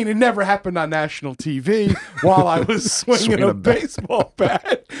 Right. I mean, it never happened on national TV while I was swinging a baseball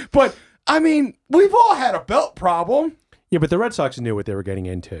bat. But I mean, we've all had a belt problem. Yeah, but the Red Sox knew what they were getting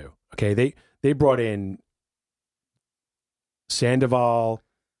into. Okay, they brought in Sandoval.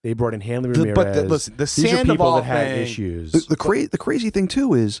 They brought in Hanley Ramirez. Listen, the These are people Sandoval that had thing, issues. The crazy thing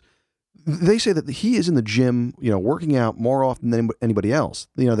too is they say that he is in the gym, working out more often than anybody else.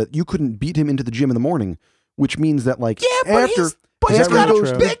 That you couldn't beat him into the gym in the morning, which means that like he's got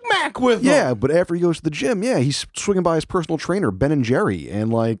a Big Mac with him. Yeah, but after he goes to the gym, he's swinging by his personal trainer Ben and Jerry,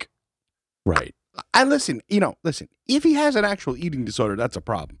 and like, right. And listen, if he has an actual eating disorder, that's a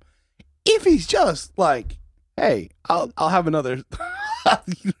problem. If he's just like, hey, I'll have another.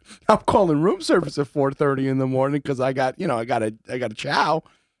 I'm calling room service at 4:30 in the morning because I got a chow.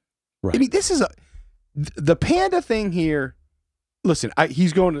 Right. I mean, this is the Panda thing here. Listen,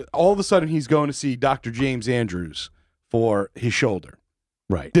 he's going to all of a sudden he's going to see Dr. James Andrews for his shoulder.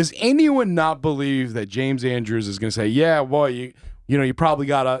 Right. Does anyone not believe that James Andrews is going to say, yeah, boy, you probably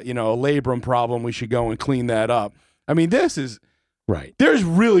got a labrum problem. We should go and clean that up. I mean, this is right. There's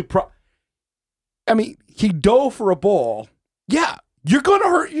really I mean, he dove for a ball. Yeah, you're going to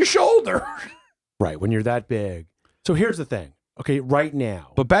hurt your shoulder. Right, when you're that big. So here's the thing. Okay, right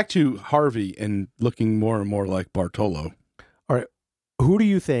now. But back to Harvey and looking more and more like Bartolo. All right, who do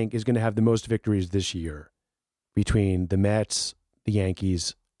you think is going to have the most victories this year between the Mets, the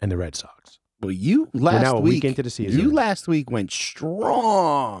Yankees, and the Red Sox? Well, you We're now a week week into the season. You last week went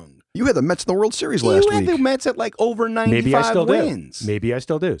strong. you had the Mets in the World Series last You had week. the Mets at like over 95 Maybe I still wins. do. Maybe I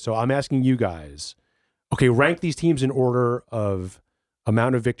still do. So I'm asking you guys. Okay, rank these teams in order of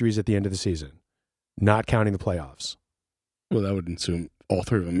amount of victories at the end of the season, not counting the playoffs. Well, that would assume all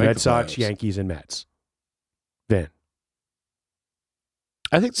three of them make Red the Sox, playoffs. Yankees, and Mets. Vin,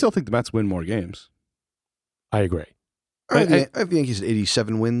 I still think the Mets win more games. I agree. I have the Yankees at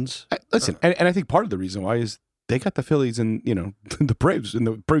 87 wins. Listen, and I think part of the reason why is they got the Phillies and the Braves, and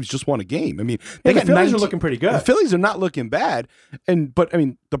the Braves just won a game. I mean, they The got Phillies 19 are looking pretty good. The Phillies are not looking bad, but I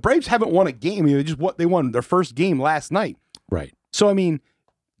mean, the Braves haven't won a game. I mean, they won their first game last night. Right. So I mean,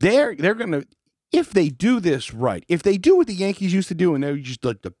 they're gonna, if they do this right, if they do what the Yankees used to do, and they just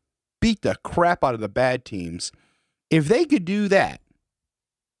like to beat the crap out of the bad teams, if they could do that,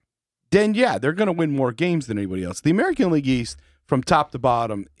 then yeah, they're gonna win more games than anybody else. The American League East, from top to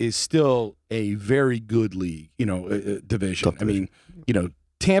bottom, is still a very good league, division. I mean,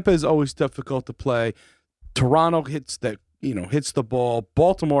 Tampa is always difficult to play. Toronto hits the ball.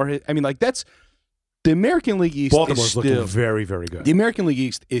 Baltimore that's the American League East. Baltimore's is looking still very, very good. the American League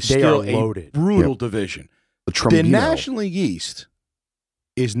East is They still are a loaded. brutal division. The The Trombino. National League East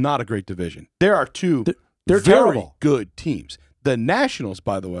is not a great division. There are two They're very terrible. good teams. The Nationals,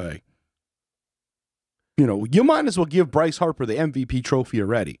 by the way, you might as well give Bryce Harper the MVP trophy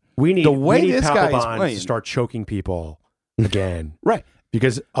already. We need the way we need this guy is Papelbon playing. to start choking people again. Right.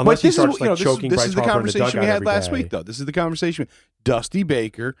 Because But unless he this starts is choking this Bryce is the Harper in the conversation we dugout had every last day. week, though. This is the conversation. Dusty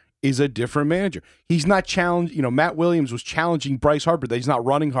Baker is a different manager. He's not challenged. Matt Williams was challenging Bryce Harper that he's not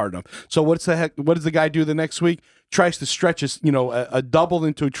running hard enough. So what does the guy do the next week? Tries to stretch his, a double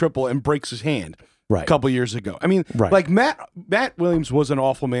into a triple and breaks his hand. Right. A couple years ago. I mean, Right. like Matt Williams was an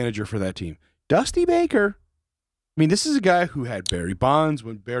awful manager for that team. Dusty Baker. I mean, this is a guy who had Barry Bonds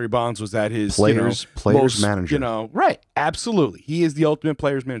when Barry Bonds was at his Players most, manager. Right. Absolutely. He is the ultimate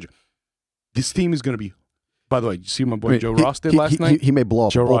players manager. This team is going to be. By the way, did you see what my boy Joe Ross did last night? He may blow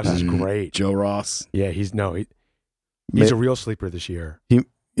up. Joe Ross bullpen. is great. Joe Ross. Yeah, he's May- a real sleeper this year. Dusty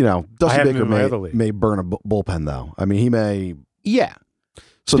have him Baker in my other league. may burn a bullpen though. I mean, he may. Yeah.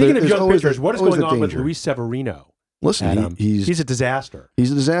 So Speaking there's of young always pitchers, that- what is always going that on with danger. Luis Severino? Listen, Adam? He's a disaster.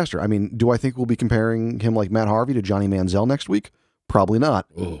 He's a disaster. I mean, do I think we'll be comparing him like Matt Harvey to Johnny Manziel next week? Probably not.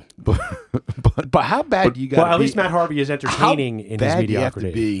 Oh. But But how bad do you got? Well, at least Matt Harvey is entertaining in his bad do you have mediocrity.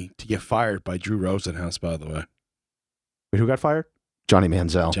 to be to get fired by Drew Rosenhaus? By the way, Wait, who got fired? Johnny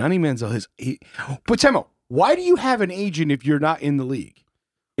Manziel. Johnny Manziel is. But Temo, why do you have an agent if you're not in the league?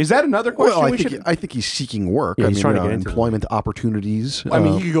 Is that another question? Well, we should. I think he's seeking work. Yeah, I he's mean, trying to get into employment opportunities. I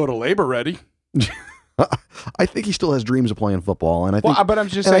mean, he could go to Labor Ready. I think he still has dreams of playing football, and I think. But I'm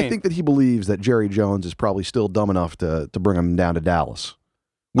just and saying. I think that he believes that Jerry Jones is probably still dumb enough to bring him down to Dallas,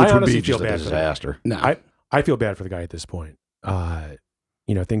 which I would honestly be feel just a bad for him. disaster. no. I feel bad for the guy at this point.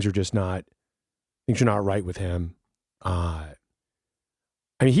 Things are not right with him. I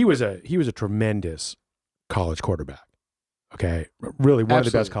mean, he was a tremendous college quarterback. Okay, really one of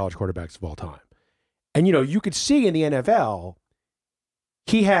the best Absolutely. college quarterbacks of all time. And you could see in the NFL,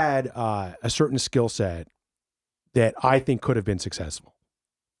 he had a certain skill set that I think could have been successful.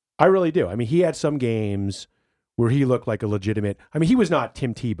 I really do. I mean, he had some games where he looked like a legitimate. I mean, he was not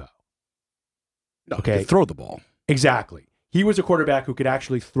Tim Tebow. No, Okay. okay, throw the ball. Exactly. He was a quarterback who could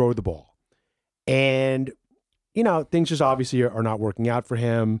actually throw the ball. And, things just obviously are not working out for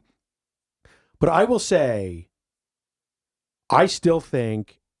him. But I will say, I still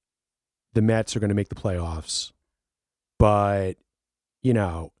think the Mets are going to make the playoffs. But,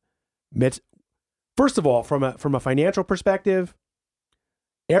 Mets, first of all, from a financial perspective,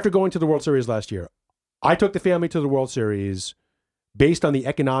 after going to the World Series last year, I took the family to the World Series based on the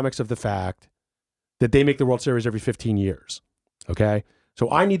economics of the fact that they make the World Series every 15 years. Okay? So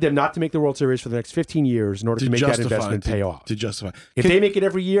I need them not to make the World Series for the next 15 years in order to make that investment pay off. To justify. If they make it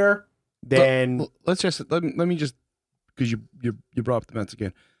every year, then Let's just let me just, because you brought up the Mets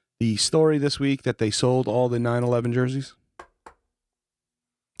again. The story this week that they sold all the 9/11 jerseys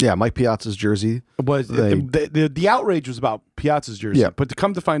Yeah, Mike Piazza's jersey. was the outrage was about Piazza's jersey. Yeah. But to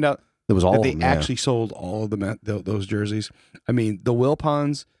come to find out It was all that of they them, yeah. actually sold all of those jerseys. I mean, the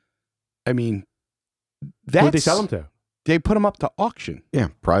Wilpons. I mean, who did they sell them to? They put them up to auction. Yeah,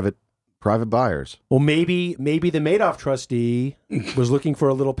 private buyers. Well, maybe the Madoff trustee was looking for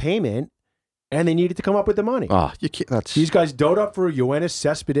a little payment, and they needed to come up with the money. You can't. That's These guys dote up for Yoenis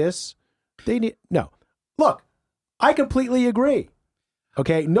Cespedes. They need no. Look, I completely agree.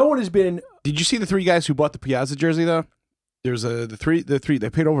 Okay, no one has been. Did you see the three guys who bought the Piazza jersey though? There's the three they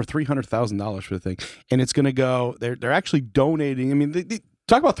paid over $300,000 for the thing, and it's going to go. They're actually donating. I mean, they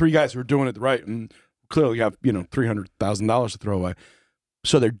talk about three guys who are doing it right, and clearly have $300,000 to throw away.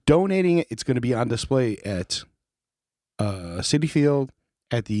 So they're donating it. It's going to be on display at Citi Field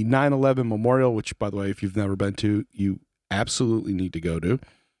at the 9/11 Memorial, which, by the way, if you've never been to, you absolutely need to go to,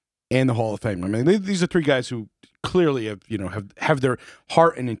 and the Hall of Fame. I mean, these are three guys who clearly have their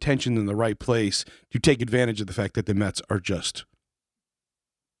heart and intention in the right place to take advantage of the fact that the Mets are just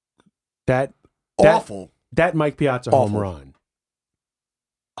awful. That Mike Piazza home Awful. run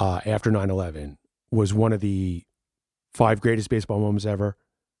after 9/11 was one of the 5 greatest baseball moments ever.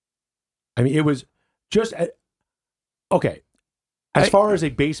 I mean, it was just okay. As far as a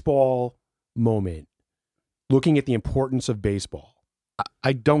baseball moment, looking at the importance of baseball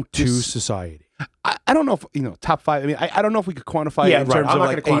I don't to society. I don't know if top 5. I mean, I don't know if we could quantify it in right. terms I'm of not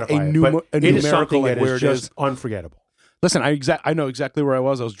like going to quantify it, but it is something like that where is it is. just unforgettable. Listen, I know exactly where I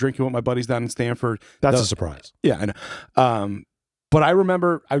was. I was drinking with my buddies down in Stanford. That's a surprise. Yeah, I know. But I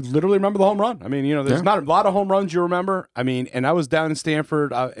literally remember the home run. I mean, there's not a lot of home runs you remember. I mean, and I was down in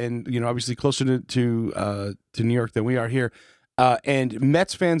Stanford, and obviously closer to New York than we are here. And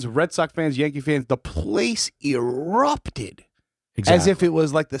Mets fans, Red Sox fans, Yankee fans, the place erupted Exactly. as if it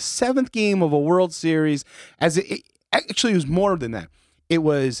was like the 7th game of a World Series. Actually, it was more than that. It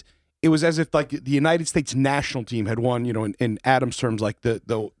was as if like the United States national team had won, in Adams terms, like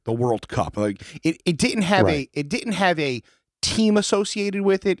the World Cup. Like it didn't have a team associated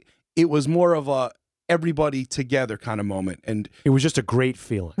with it. It was more of a everybody together kind of moment, and it was just a great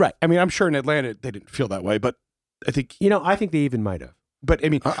feeling. right. I mean, I'm sure in Atlanta they didn't feel that way, but I think I think they even might have. But I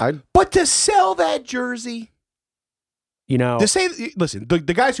mean, but to sell that jersey, to say, listen, the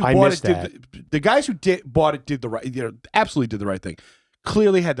guys who bought it, the guys who bought it did the right, absolutely did the right thing.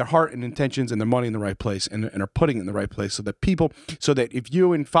 Clearly had their heart and intentions and their money in the right place, and are putting it in the right place, so that if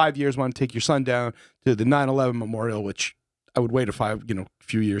you in 5 years want to take your son down to the 9/11 Memorial, which I would wait a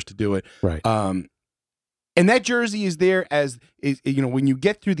few years to do it, Right. And that jersey is there when you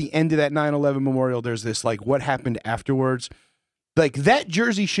get through the end of that 9/11 Memorial, there's this like what happened afterwards. Like that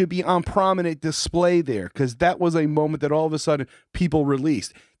jersey should be on prominent display there, because that was a moment that all of a sudden people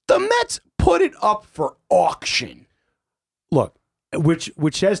released. The Mets put it up for auction. Look, which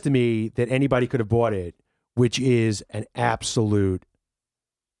says to me that anybody could have bought it, which is an absolute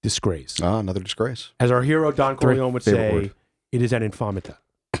disgrace. another disgrace. As our hero Don Corleone would Favorite say, word. it is an infamita.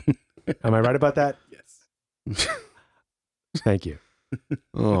 Am I right about that? Yes. Thank you.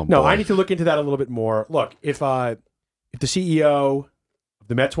 Oh, No, boy. I need to look into that a little bit more. Look, if the CEO of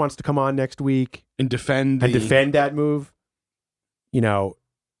the Mets wants to come on next week And defend that move,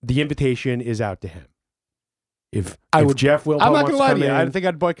 the invitation is out to him. If Jeff Wilpon I'm not wants gonna to lie come to you. I in, think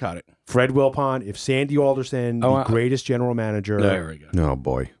I'd boycott it. Fred Wilpon, if Sandy Alderson, the greatest general manager, There we go. Oh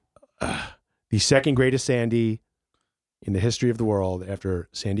boy. the second greatest Sandy in the history of the world after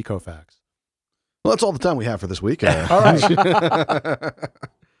Sandy Koufax. Well, that's all the time we have for this week. All right.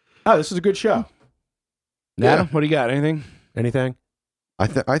 Oh, this is a good show. Adam, what do you got? Anything? Anything?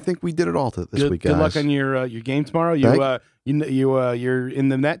 I think we did it all this week, guys. Good luck on your game tomorrow. You're in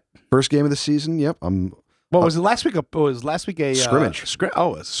the net. First game of the season. Yep. What was it last week? Was last week a scrimmage? A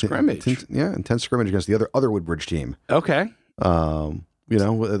scrimmage. Intense scrimmage against the other Woodbridge team. Okay. I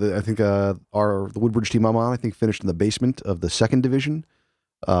think the Woodbridge team I'm on, I think finished in the basement of the second division.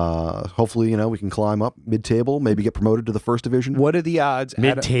 Hopefully, we can climb up mid-table, maybe get promoted to the first division. What are the odds?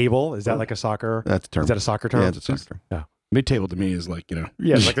 Mid-table? Is that like a soccer? That's a term. Is that a soccer term? Yeah, it's a soccer term. Yeah. Mid-table to me is like, Yeah,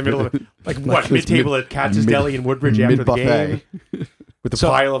 it's like the middle of like what? it's Mid-table at Katz's Deli in Woodbridge after the game? With the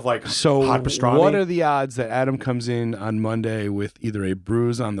pile of hot pastrami? What are the odds that Adam comes in on Monday with either a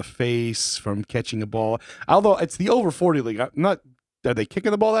bruise on the face from catching a ball? Although it's the over 40 league. Are they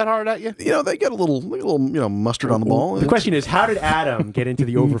kicking the ball that hard at you? They get a little mustard on the ball. The question is, how did Adam get into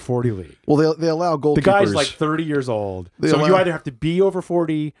the over 40 league? Well, they allow goalkeepers. The guy's like 30 years old. So you either have to be over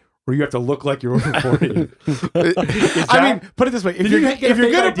 40 or you have to look like you're over 40. Put it this way: if you're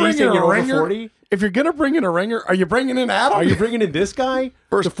going to bring in a ringer, are you bringing in Adam? Are you bringing in this guy,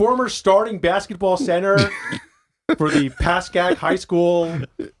 the former starting basketball center for the Pascack High School?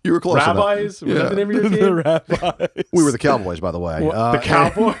 You were close Rabbis? enough. Was that the name of your team? The Rabbis. We were the Cowboys, by the way. The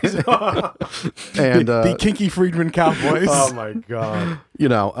Cowboys. And the Kinky Friedman Cowboys. Oh my God!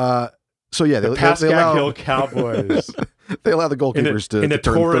 So yeah, the Pascack Hill Cowboys. They allow the goalkeepers to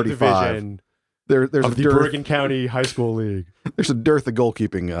turn Torah 35. division There's of the Bergen County High School League. There's a dearth of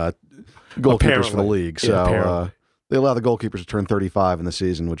goalkeepers for the league, so they allow the goalkeepers to turn 35 in the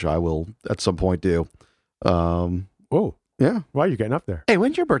season, which I will at some point do. Oh, yeah. Why are you getting up there? Hey,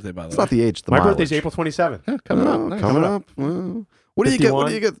 when's your birthday, by the way? It's not the age. It's the My mileage. birthday's April 27th. Yeah, coming up. Well, what do you get? What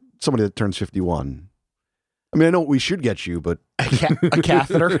do you get? Somebody that turns 51. I mean, I know what we should get you, but a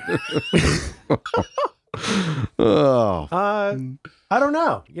catheter. Oh, I don't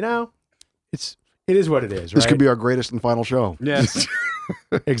know. It is what it is. This right? could be our greatest and final show. Yes.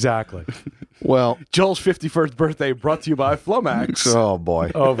 Exactly. Well, Joel's 51st birthday brought to you by Flomax. Oh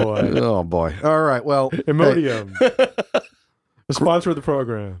boy. Oh boy. Oh boy. All right. Well, Imodium, the sponsor of the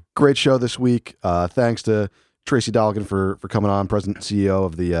program. Great show this week. Thanks to Tracy Dolligan for coming on, President and CEO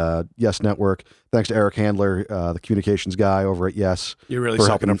of the Yes Network. Thanks to Eric Handler, the communications guy over at Yes. You're really for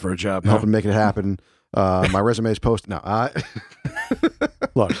sucking helping up for a job. helping make it happen. My resume is posted now.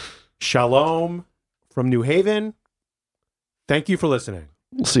 Look, shalom from New Haven. Thank you for listening.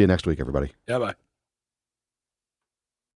 We'll see you next week, everybody. Yeah, bye.